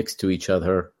be dicks to each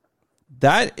other.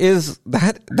 That is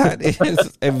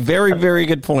a very, very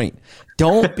good point.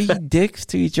 Don't be dicks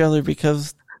to each other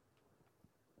because.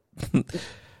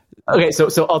 Okay,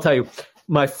 so I'll tell you.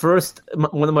 My first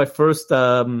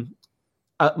gun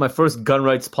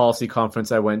rights policy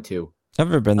conference I went to. I've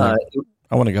never been there.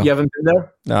 I want to go. You haven't been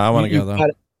there? No, I want to go though.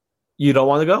 You don't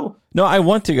want to go? No, I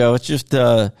want to go. It's just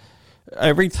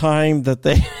every time that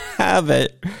they have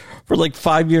it for like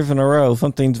 5 years in a row,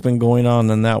 something's been going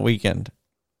on that weekend.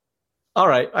 All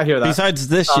right, I hear that. Besides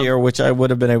this year, which I would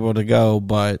have been able to go,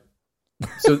 but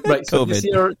so this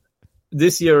year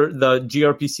the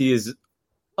GRPC is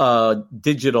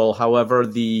digital. However,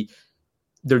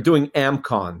 they're doing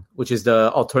AmCon, which is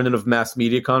the Alternative Mass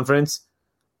Media Conference,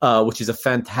 which is a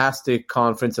fantastic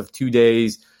conference of 2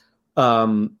 days.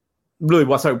 One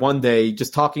day,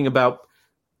 just talking about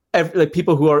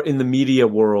people who are in the media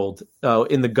world,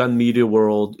 in the gun media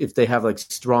world, if they have like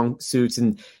strong suits,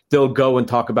 and they'll go and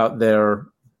talk about their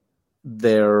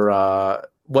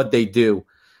what they do.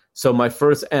 So my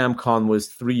first AmCon was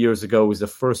 3 years ago. It was the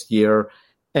first year,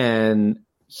 and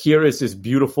here is this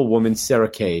beautiful woman, Sarah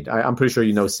Cade. I'm pretty sure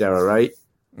you know Sarah, right?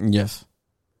 Yes.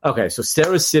 Okay, so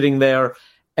Sarah's sitting there,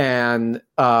 and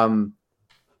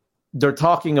they're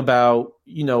talking about,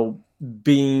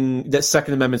 being the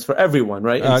Second Amendment's for everyone,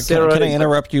 right? And Sarah, can I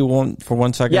interrupt you for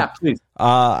 1 second? Yeah, please.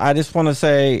 I just want to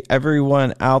say,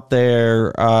 everyone out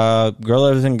there, Girl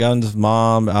Lives in Guns'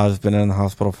 mom has been in the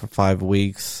hospital for 5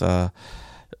 weeks.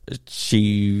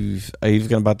 He's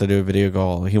about to do a video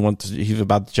call. He's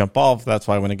about to jump off. That's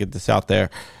why I want to get this out there.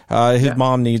 His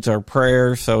mom needs our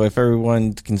prayer. So if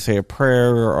everyone can say a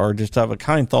prayer or just have a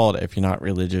kind thought, if you're not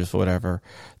religious or whatever,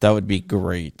 that would be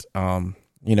great.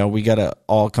 We got to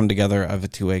all come together as a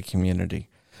 2A community.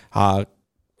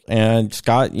 And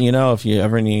Scott, if you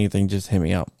ever need anything, just hit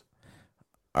me up.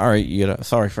 All right,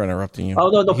 sorry for interrupting you. Oh,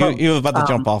 no problem. He was about to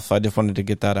jump off, so I just wanted to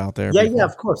get that out there. Yeah,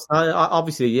 of course.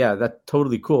 Obviously, yeah, that's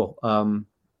totally cool.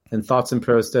 And thoughts and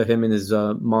prayers to him and his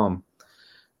mom.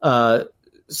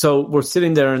 So we're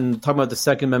sitting there and talking about the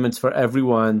Second Amendment's for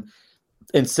everyone.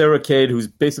 And Sarah Cade, who's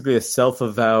basically a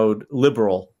self-avowed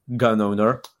liberal gun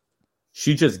owner,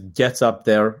 she just gets up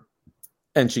there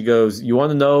and she goes, "You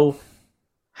want to know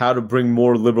how to bring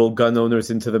more liberal gun owners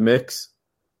into the mix?"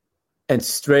 And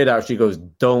straight out, she goes,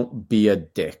 "Don't be a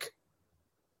dick."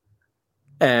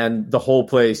 And the whole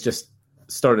place just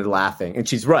started laughing. And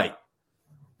she's right.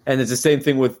 And it's the same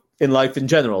thing in life in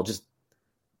general. Just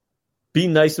be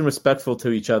nice and respectful to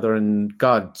each other. And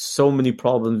God, so many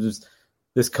problems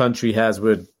this country has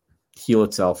would heal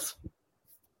itself.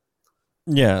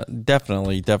 Yeah,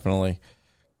 definitely.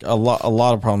 A lot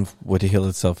of problems would heal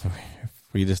itself if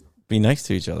we just be nice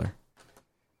to each other.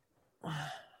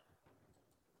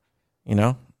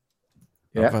 Yeah,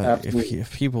 but absolutely.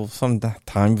 if people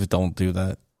sometimes don't do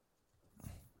that,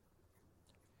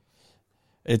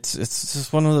 it's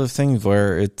just one of those things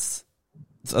where it's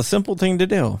a simple thing to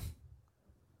do.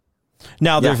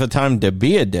 Now, there's a time to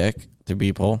be a dick to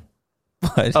people.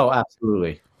 But Oh,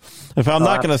 absolutely. if I'm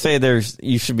not going to say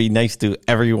you should be nice to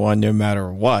everyone no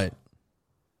matter what.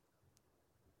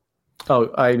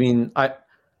 Oh, I mean,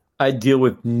 I deal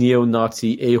with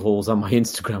neo-Nazi a-holes on my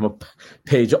Instagram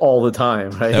page all the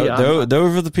time, right?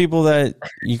 Those are the people that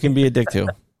you can be a dick to.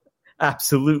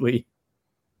 Absolutely.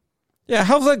 Yeah,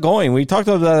 how's that going? We talked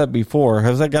about that before.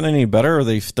 Has that gotten any better, or are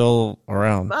they still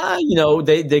around?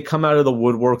 They come out of the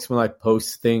woodworks when I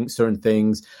post certain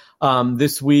things.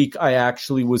 This week, I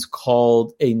actually was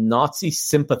called a Nazi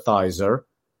sympathizer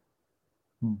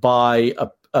by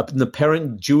an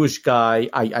apparent Jewish guy.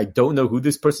 I don't know who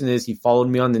this person is. He followed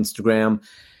me on Instagram,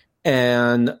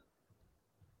 and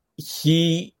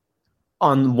he,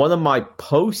 on one of my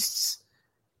posts,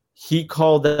 he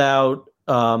called out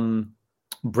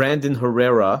Brandon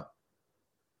Herrera,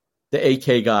 the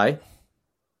AK guy,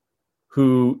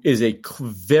 who is a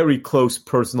very close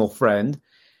personal friend.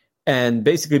 And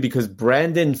basically because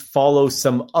Brandon follows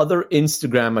some other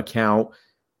Instagram account,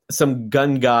 some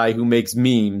gun guy who makes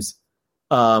memes.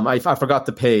 I forgot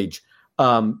the page.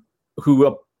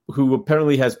 Who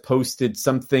apparently has posted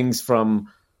some things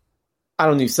from, I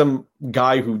don't know, some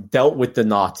guy who dealt with the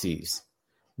Nazis.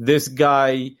 This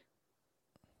guy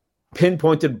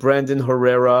pinpointed Brandon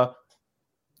Herrera,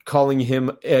 calling him,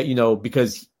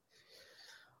 because,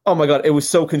 oh my God, it was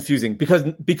so confusing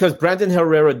because Brandon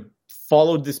Herrera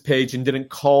followed this page and didn't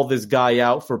call this guy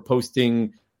out for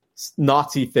posting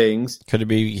Nazi things. Could it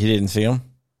be he didn't see him?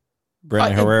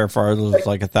 Brandon Herrera follows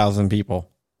like 1,000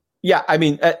 people. Yeah, I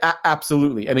mean,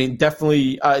 absolutely. I mean,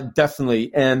 definitely.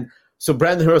 And so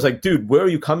Brandon Herrera's like, dude, where are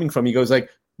you coming from? He goes like,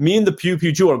 me and the Pew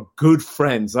Pew Jew are good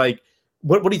friends. Like,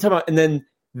 what are you talking about? And then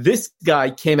this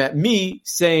guy came at me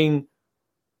saying,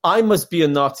 I must be a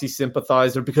Nazi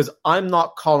sympathizer because I'm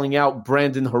not calling out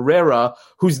Brandon Herrera,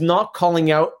 who's not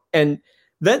calling out. And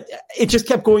then it just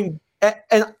kept going,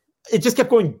 and it just kept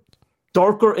going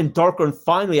darker and darker. And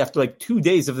finally, after like 2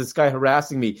 days of this guy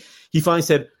harassing me, he finally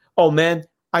said, oh man,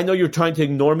 I know you're trying to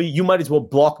ignore me. You might as well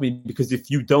block me because if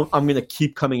you don't, I'm going to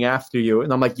keep coming after you.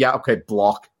 And I'm like, yeah, okay,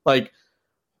 block. Like,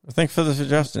 thanks for the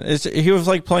suggestion. He was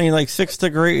like playing like 6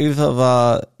 degrees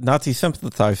of Nazi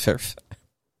sympathizers.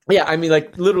 Yeah, I mean,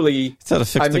 like literally. Instead of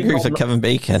 6 degrees of Kevin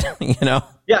Bacon,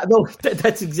 Yeah, no,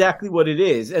 that's exactly what it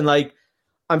is. And like,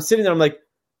 I'm sitting there, I'm like,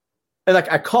 and like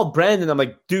I called Brandon, I'm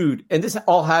like, dude, and this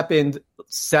all happened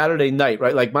Saturday night,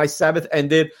 right? Like my Sabbath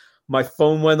ended, my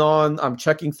phone went on, I'm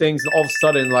checking things, and all of a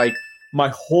sudden, like my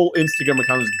whole Instagram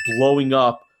account is blowing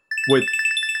up with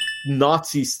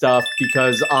Nazi stuff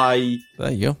because I. Is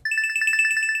that you?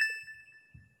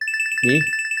 Me?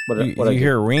 What you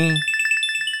hear a ring?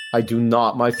 I do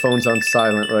not. My phone's on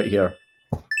silent right here.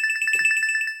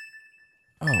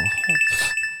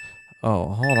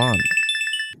 Hold on.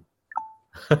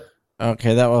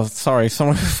 Okay, that was, sorry,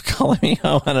 someone was calling me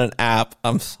on an app.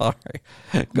 I'm sorry.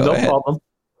 Go ahead. No problem.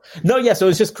 No, yeah, so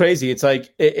it's just crazy. It's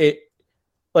like, it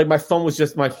like my phone was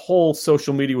just, my whole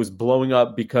social media was blowing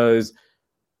up because,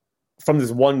 from this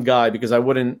one guy, because I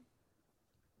wouldn't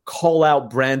call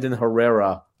out Brandon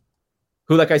Herrera,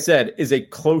 who, like I said, is a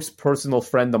close personal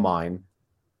friend of mine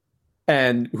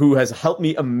and who has helped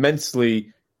me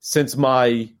immensely since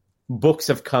my books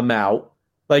have come out.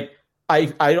 Like,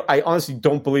 I honestly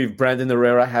don't believe Brandon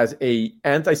Herrera has a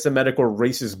anti-Semitic or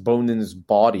racist bone in his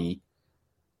body.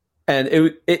 And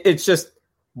it's just,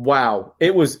 wow.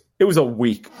 It was a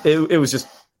week. It was just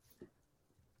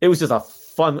a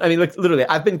fun. I mean, like literally,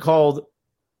 I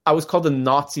was called a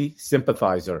Nazi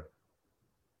sympathizer.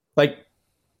 Like,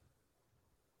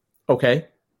 okay.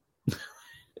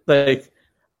 Like,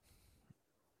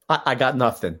 I got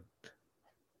nothing.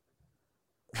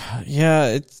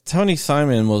 Yeah, Tony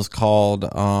Simon was called.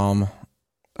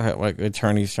 Like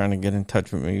attorneys trying to get in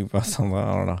touch with me about something.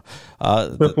 I don't know.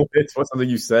 It's something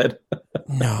you said.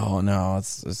 No,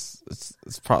 it's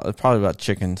probably about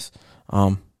chickens.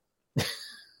 My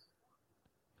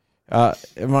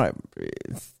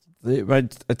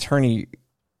attorney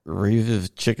raises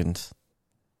chickens,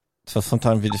 so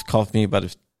sometimes he just calls me about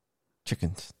his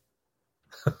chickens.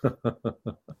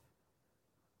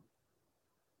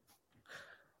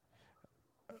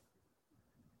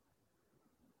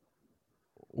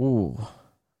 Ooh.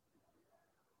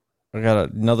 I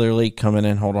got another leak coming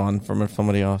in. Hold on, from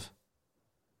somebody else.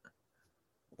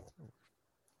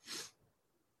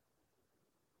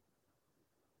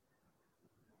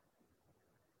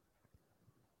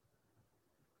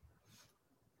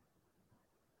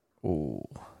 Ooh.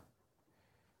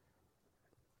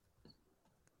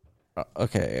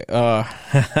 Okay.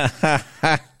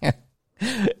 FBI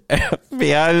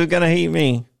is gonna hate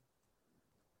me.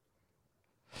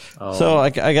 So I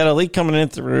got a leak coming in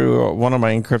through one of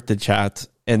my encrypted chats,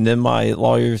 and then my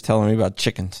lawyer's telling me about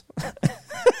chickens.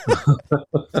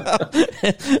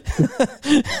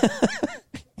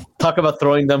 Talk about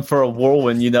throwing them for a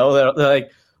whirlwind, They're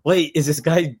like, wait, is this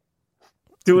guy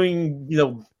doing,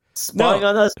 spying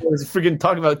on us? Or is he freaking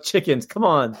talking about chickens? Come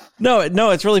on. No,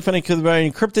 it's really funny because my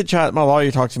encrypted chat, my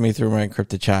lawyer talks to me through my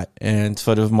encrypted chat and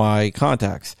sort of my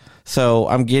contacts. So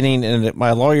I'm getting, and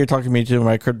my lawyer talking to me through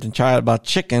my encrypted chat about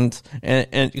chickens.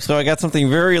 And so I got something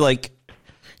very like,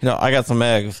 I got some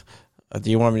eggs. Do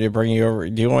you want me to bring you over?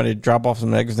 Do you want to drop off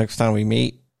some eggs next time we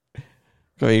meet?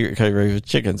 Okay, raise with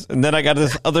chickens. And then I got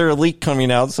this other leak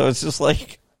coming out. So it's just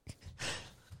like,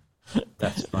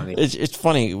 that's funny. It's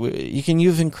funny. You can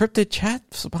use encrypted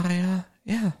chats by,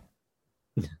 yeah.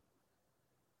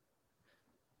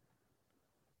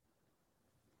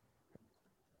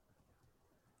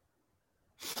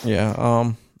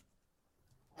 Yeah,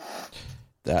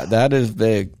 that is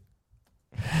big.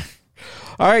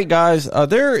 All right, guys,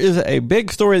 there is a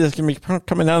big story that's going to be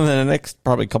coming out in the next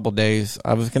probably couple days.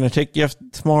 I was going to take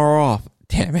tomorrow off.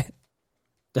 Damn it.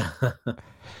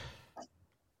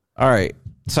 All right,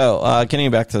 so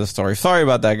getting back to the story. Sorry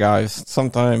about that, guys.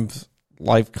 Sometimes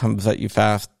life comes at you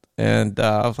fast, and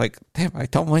I was like, damn, I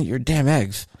don't want your damn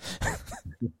eggs.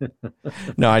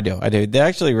 No, I do. They're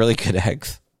actually really good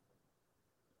eggs.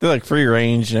 They're like free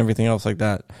range and everything else like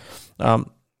that.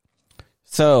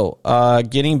 So,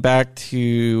 getting back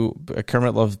to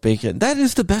Kermit Loves Bacon. That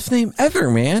is the best name ever,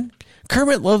 man.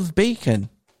 Kermit Loves Bacon.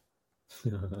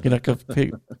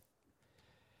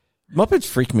 Muppets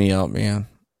freak me out, man.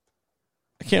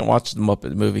 I can't watch the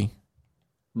Muppet movie.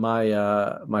 My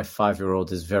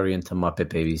 5-year-old is very into Muppet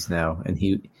Babies now, and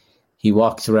he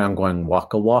walks around going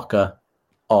waka waka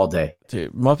all day.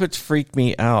 Dude, Muppets freak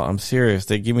me out. I'm serious.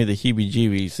 They give me the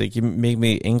heebie-jeebies. They make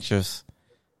me anxious.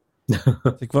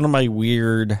 It's like one of my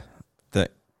weird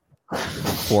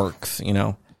quirks,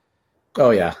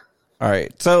 Oh, yeah. All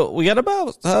right. So we got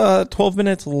about 12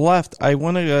 minutes left. I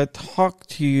want to talk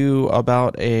to you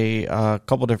about a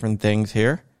couple different things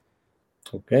here.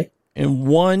 Okay. And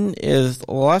one is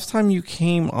the last time you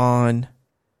came on,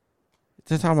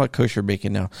 they're talking about kosher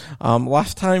bacon now.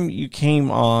 Last time you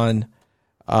came on,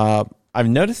 I've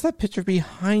noticed that picture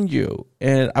behind you,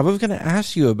 and I was going to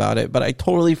ask you about it, but I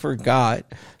totally forgot.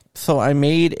 So I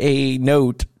made a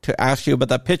note to ask you about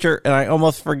that picture, and I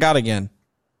almost forgot again.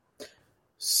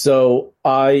 So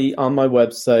on my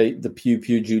website,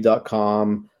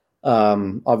 thepewpewjew.com,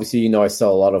 obviously, I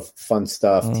sell a lot of fun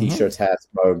stuff, T-shirts, hats,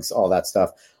 mugs, all that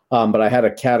stuff. But I had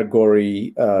a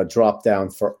category drop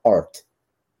down for art.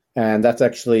 And that's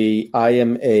actually,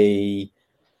 MP5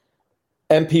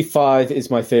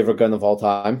 is my favorite gun of all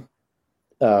time.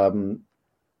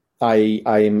 I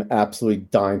am absolutely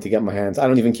dying to get my hands. I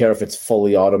don't even care if it's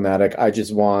fully automatic. I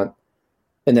just want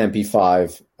an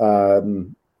MP5,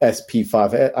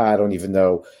 SP5. I don't even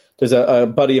know. There's a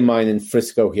buddy of mine in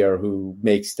Frisco here who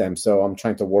makes them, so I'm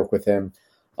trying to work with him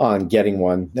on getting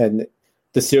one. And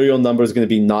the serial number is going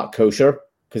to be not kosher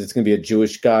because it's going to be a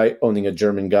Jewish guy owning a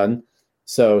German gun,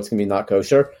 so it's going to be not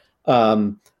kosher.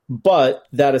 But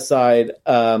that aside,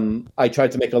 I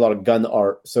tried to make a lot of gun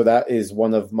art, so that is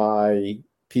one of my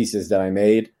pieces that I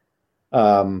made.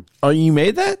 Oh, you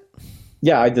made that?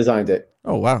 Yeah, I designed it.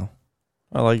 Oh, wow.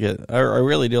 I like it. I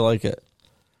really do like it.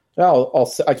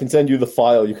 I can send you the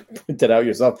file. You can print it out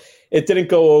yourself. It didn't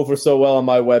go over so well on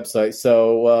my website,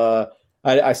 so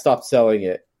I stopped selling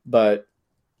it. But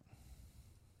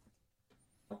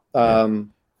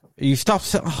you stopped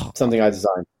something I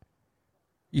designed.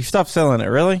 You stopped selling it,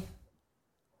 really?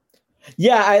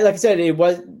 Yeah, like I said, it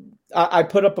was. I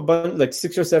put up a bunch, like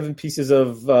 6 or 7 pieces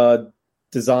of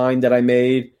design that I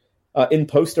made in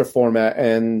poster format,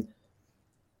 and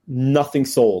nothing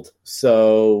sold.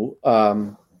 So,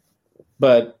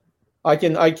 but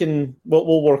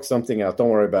we'll work something out. Don't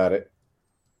worry about it.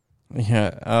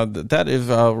 Yeah, that is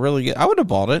really good. I would have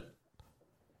bought it.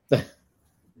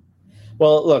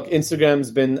 Well, look,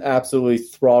 Instagram's been absolutely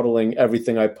throttling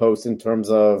everything I post in terms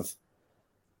of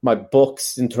my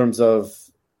books, in terms of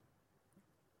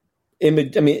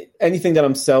image. I mean, anything that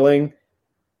I'm selling,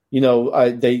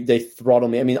 they throttle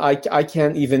me. I mean, I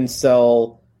can't even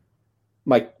sell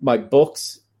my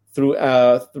books through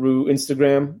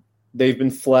Instagram. They've been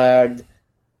flagged.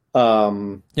 Yeah,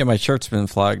 my shirt's been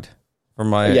flagged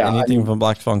from anything from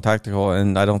Black Swan Tactical,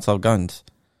 and I don't sell guns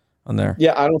on there.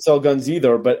 Yeah, I don't sell guns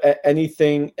either, but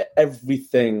everything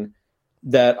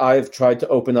that I've tried to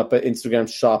open up an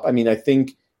Instagram shop, I mean, I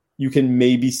think you can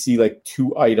maybe see like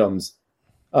 2 items.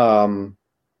 Yeah,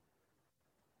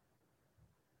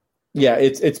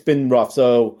 it's been rough.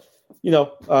 So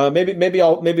maybe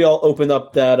I'll open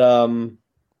up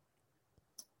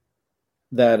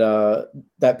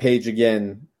that page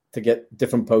again to get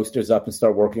different posters up and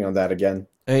start working on that again.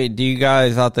 Hey, do you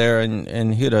guys out there in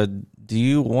Huda, do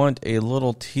you want a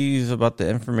little tease about the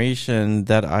information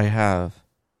that I have?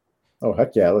 Oh,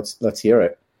 heck yeah. Let's hear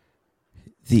it.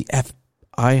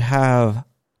 I have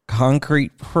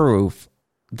concrete proof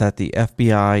that the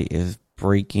FBI is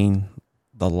breaking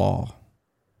the law.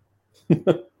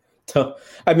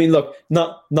 I mean, look,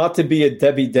 not to be a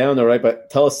Debbie Downer, right? But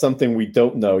tell us something we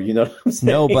don't know. You know what I'm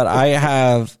saying? No, but I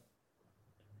have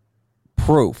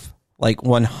proof, like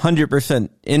 100%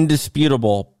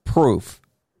 indisputable proof.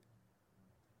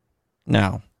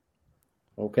 Now,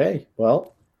 okay,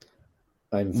 well,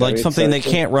 I'm like something they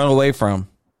can't run away from,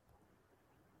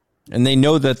 and they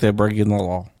know that they're breaking the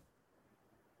law.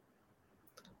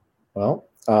 Well,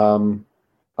 I'm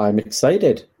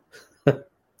excited.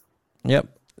 Yep.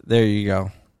 There you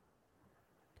go.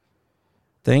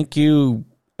 Thank you,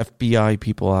 FBI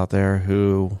people out there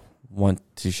who want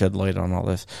to shed light on all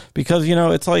this. Because,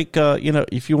 it's like,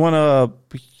 if you want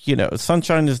to,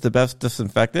 sunshine is the best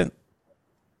disinfectant.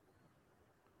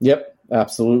 Yep,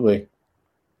 absolutely.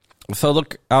 So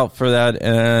look out for that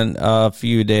in a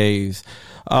few days.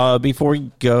 Before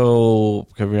we go,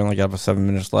 because we only got about 7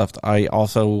 minutes left, I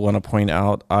also want to point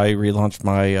out I relaunched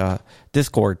my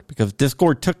Discord because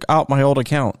Discord took out my old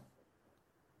account,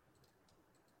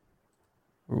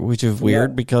 which is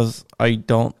weird because I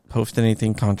don't post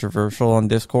anything controversial on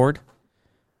Discord,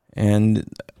 and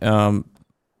I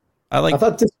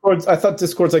thought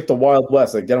Discord's like the Wild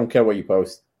West. Like they don't care what you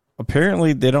post.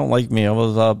 Apparently, they don't like me. I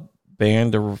was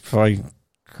banned, or I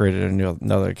created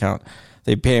another account.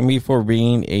 They banned me for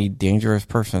being a dangerous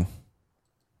person.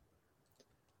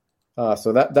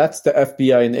 So that's the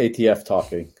FBI and ATF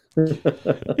talking.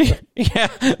 Yeah,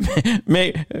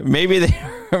 maybe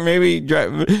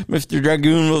Mr.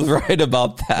 Dragoon was right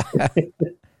about that.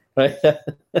 Right?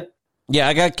 Yeah,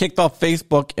 I got kicked off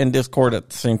Facebook and Discord at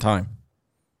the same time,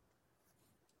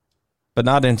 but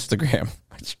not Instagram.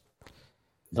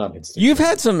 Not Instagram. You've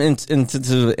had some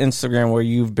instances of Instagram where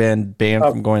you've been banned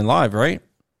from going live, right?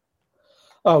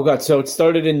 Oh God! So it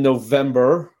started in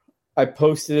November. I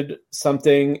posted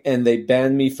something and they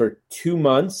banned me for 2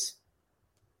 months.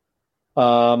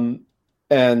 And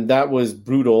that was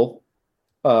brutal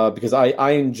because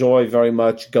I enjoy very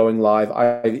much going live.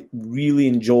 I really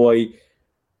enjoy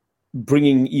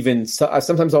bringing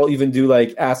sometimes I'll even do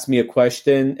like ask me a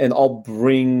question and I'll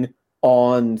bring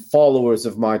on followers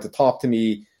of mine to talk to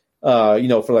me,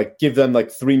 for like give them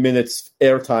like 3 minutes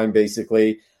airtime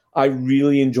basically. I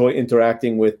really enjoy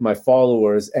interacting with my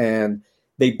followers, and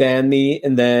they banned me.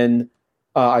 And then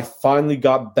I finally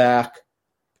got back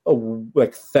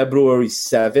like February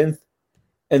 7th.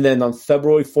 And then on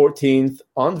February 14th,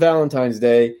 on Valentine's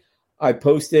Day, I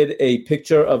posted a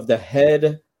picture of the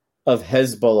head of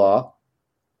Hezbollah.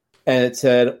 And it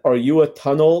said, "Are you a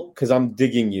tunnel? Because I'm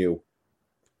digging you."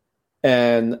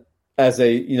 And as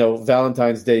a,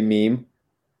 Valentine's Day meme.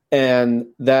 And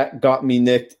that got me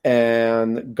nicked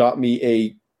and got me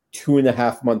a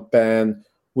 2.5 month ban,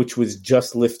 which was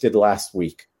just lifted last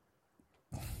week.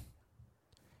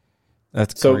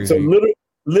 That's crazy. So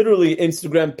literally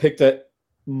Instagram picked a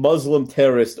Muslim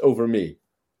terrorist over me.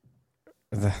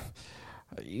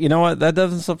 You know what? That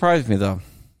doesn't surprise me, though.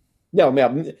 No,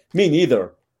 man, me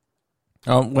neither.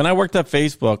 When I worked at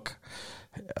Facebook,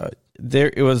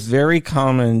 it was very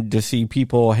common to see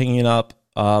people hanging up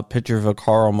pictures of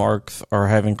Karl Marx or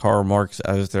having Karl Marx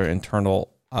as their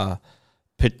internal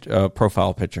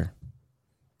profile picture.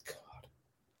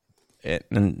 God.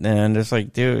 And it's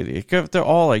like, dude, they're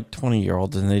all like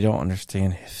 20-year-olds and they don't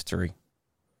understand history.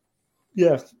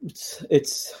 Yeah,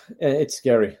 it's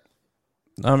scary.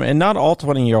 And not all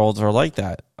 20-year-olds are like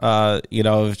that.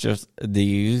 It's just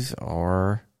these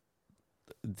are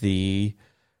the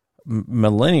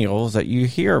millennials that you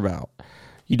hear about.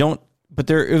 But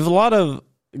there is a lot of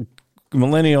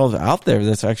millennials out there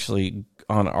that's actually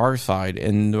on our side,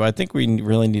 and I think we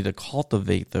really need to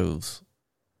cultivate those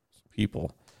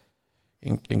people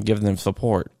and give them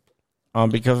support.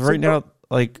 Because right now,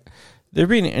 like, they're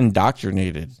being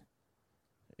indoctrinated.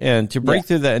 And to break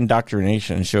through that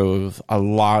indoctrination shows a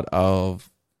lot of,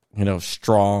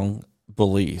 strong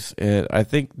beliefs. And I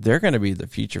think they're going to be the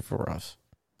future for us.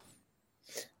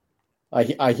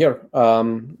 I hear.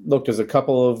 Look, there's a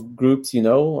couple of groups,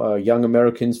 Young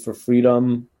Americans for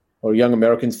Freedom or Young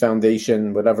Americans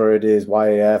Foundation, whatever it is,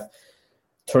 YAF,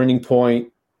 Turning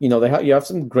Point. You have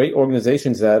some great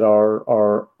organizations that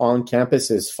are on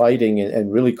campuses fighting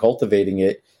and really cultivating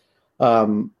it.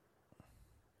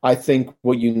 I think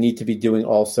what you need to be doing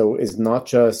also is not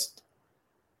just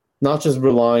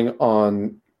relying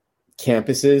on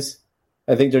campuses.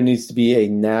 I think there needs to be a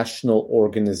national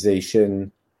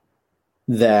organization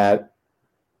that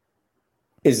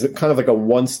is kind of like a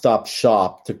one-stop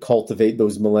shop to cultivate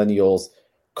those millennials,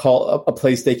 call a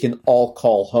place they can all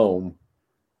call home,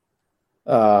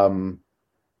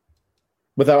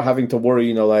 without having to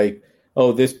worry, like,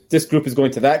 oh, this group is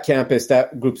going to that campus,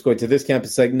 that group's going to this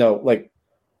campus. Like, no, like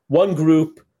one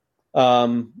group,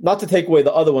 not to take away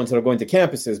the other ones that are going to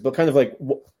campuses, but kind of like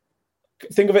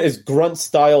think of it as grunt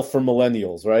style for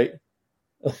millennials, right?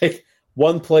 Like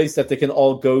one place that they can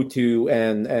all go to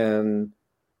and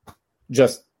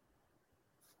just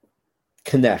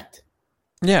connect.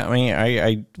 Yeah, I mean,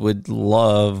 I would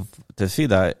love to see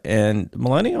that. And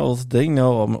millennials, they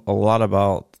know a lot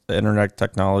about the internet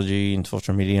technology and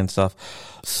social media and stuff.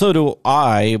 So do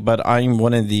I, but I'm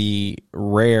one of the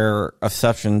rare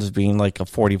exceptions, being like a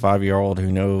 45-year-old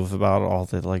who knows about all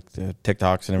the the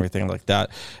TikToks and everything like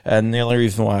that. And the only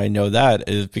reason why I know that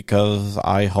is because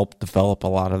I helped develop a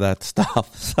lot of that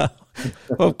stuff. So,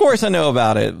 well, of course I know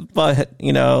about it, but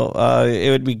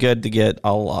it would be good to get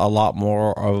a lot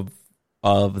more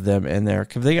of them in there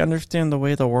because they understand the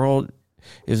way the world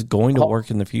is going to work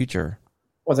in the future.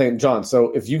 One second, John.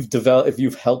 So if you've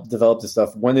helped develop this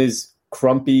stuff, when is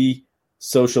Crumpy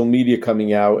social media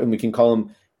coming out? And we can call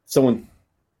them, if someone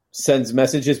sends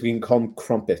messages, we can call them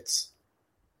crumpets.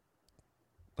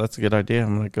 That's a good idea.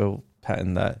 I'm going to go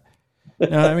patent that.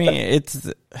 No, I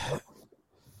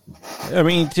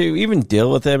mean, to even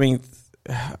deal with it, I mean,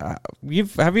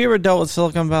 have you ever dealt with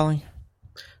Silicon Valley?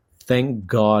 Thank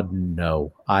God,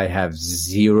 no. I have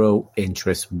zero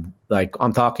interest. Like,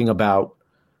 I'm talking about,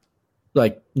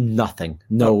 like, nothing.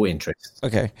 No interest.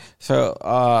 Okay. So,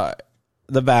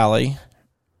 the Valley.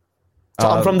 So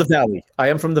I'm from the Valley. I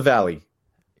am from the Valley.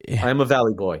 I am a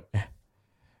Valley boy.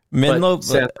 Menlo,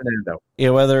 San Fernando. Yeah,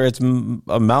 whether it's a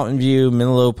Mountain View,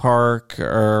 Menlo Park,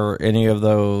 or any of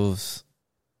those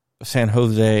San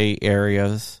Jose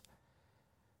areas.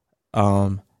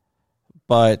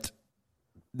 But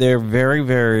they're very,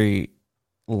 very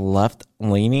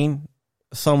left-leaning,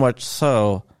 so much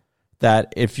so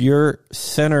that if you're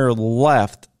center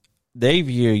left, they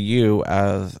view you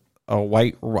as a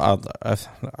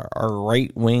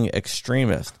right-wing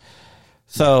extremist.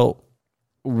 So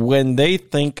when they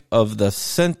think of the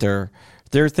center,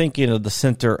 they're thinking of the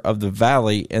center of the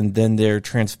valley, and then they're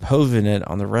transposing it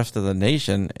on the rest of the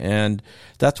nation. And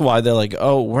that's why they're like,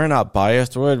 oh, we're not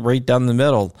biased. We're right down the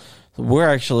middle. We're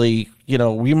actually,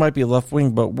 we might be left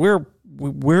wing, but we're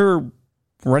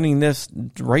running this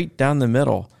right down the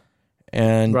middle.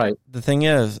 And right. The thing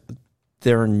is,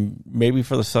 they're maybe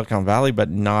for the Silicon Valley, but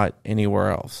not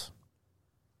anywhere else.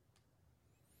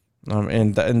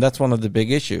 And that's one of the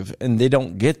big issues, and they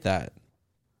don't get that.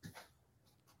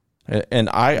 And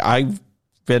I've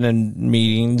been in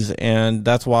meetings, and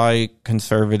that's why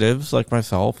conservatives like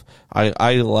myself,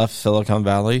 I left Silicon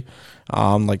Valley,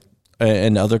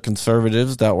 and other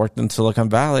conservatives that worked in Silicon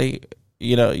Valley.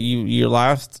 You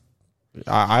last.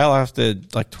 I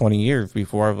lasted like 20 years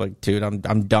before I was like, dude,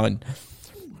 I'm done.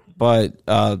 But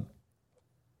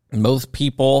most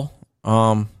people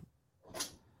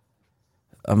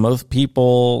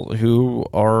who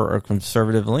are a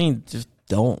conservative lean just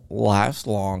don't last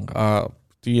long.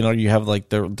 You have like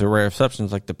the rare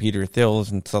exceptions like the Peter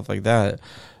Thills and stuff like that,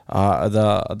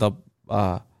 the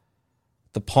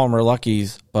Palmer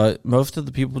Luckies, but most of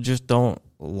the people just don't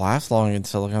last long in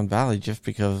Silicon Valley just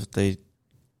because they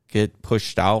get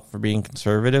pushed out for being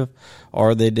conservative,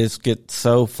 or they just get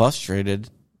so frustrated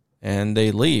and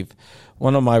they leave.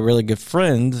 One of my really good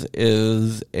friends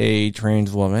is a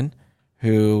trans woman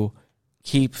who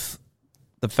keeps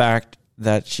the fact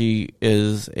that she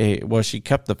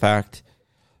kept the fact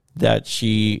that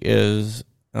she is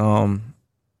a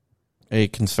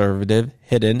conservative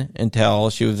hidden until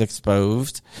she was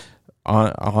exposed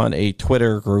on a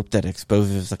Twitter group that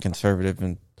exposes the conservative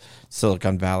in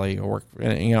Silicon Valley.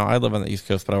 I live on the East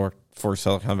Coast, but I work for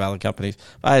Silicon Valley companies.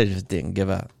 I just didn't give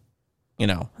up,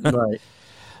 Right.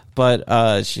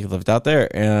 But she lived out there,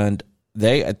 and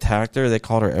they attacked her. They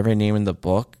called her every name in the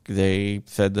book. They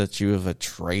said that she was a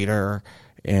traitor,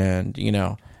 and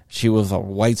she was a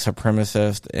white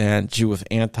supremacist, and she was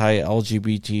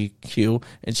anti-LGBTQ,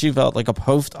 and she felt like a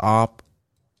post-op,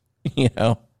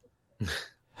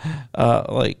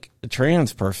 like a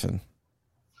trans person.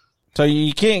 So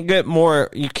you can't get more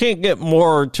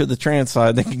to the trans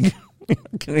side than the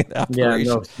operation. Yeah,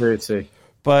 no, seriously.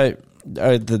 But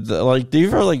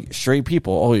these are like straight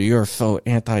people. Oh, you're so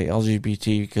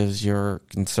anti-LGBT because you're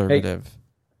conservative.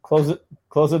 Hey,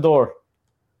 close the door.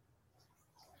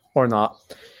 or not.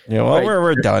 Yeah, well, Right.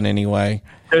 we're done anyway.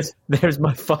 There's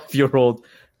my 5-year-old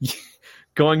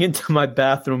going into my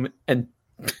bathroom, and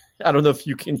I don't know if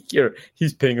you can hear.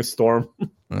 He's peeing a storm.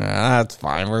 That's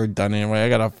fine. We're done anyway. I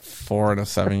got a 4 and a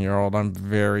 7-year-old. I'm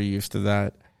very used to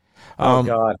that. Oh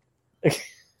God.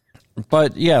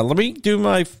 But yeah, let me do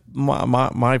my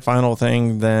final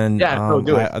thing. Then,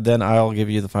 do it. Then I'll give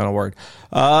you the final word.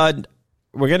 We're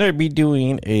gonna be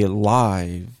doing a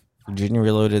live Virginia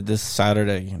Reloaded this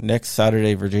Saturday. Next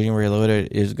Saturday, Virginia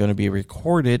Reloaded is going to be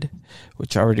recorded,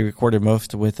 which I already recorded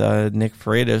most with Nick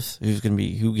Freitas,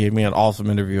 who gave me an awesome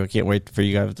interview. I can't wait for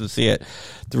you guys to see it.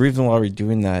 The reason why we're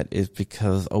doing that is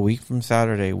because a week from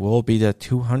Saturday will be the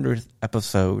 200th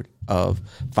episode of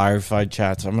Fireside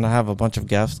Chats. I'm going to have a bunch of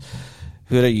guests.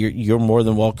 You're more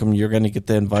than welcome. You're going to get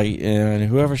the invite, and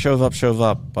whoever shows up, shows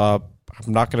up. I'm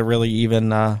not going to really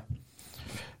even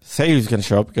say who's going to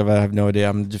show up because I have no idea.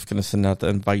 I'm just going to send out the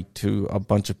invite to a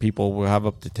bunch of people. We'll have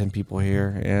up to 10 people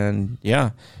here. And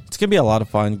yeah, it's going to be a lot of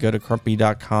fun. Go to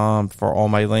crumpy.com for all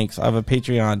my links. I have a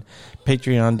Patreon,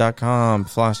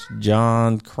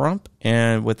 patreon.com/John Crump.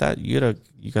 And with that, you got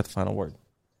the final word.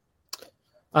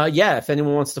 Yeah, if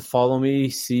anyone wants to follow me,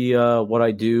 see what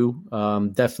I do,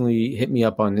 definitely hit me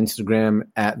up on Instagram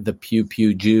at the Pew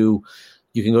Pew Jew.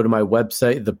 You can go to my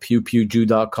website,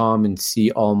 thepewpewjew.com, and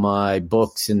see all my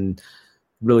books and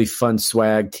really fun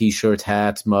swag, T-shirts,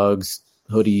 hats, mugs,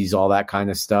 hoodies, all that kind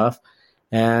of stuff.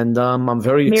 And I'm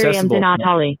very accessible.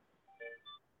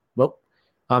 Well,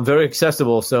 I'm very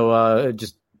accessible, so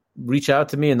just reach out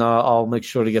to me, and I'll make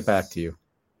sure to get back to you.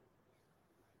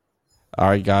 All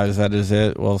right, guys, that is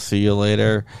it. We'll see you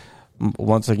later.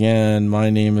 Once again, my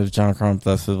name is John Crump.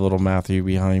 That's the little Matthew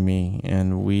behind me,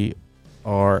 and we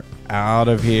are out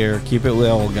of here. Keep it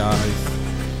real, guys.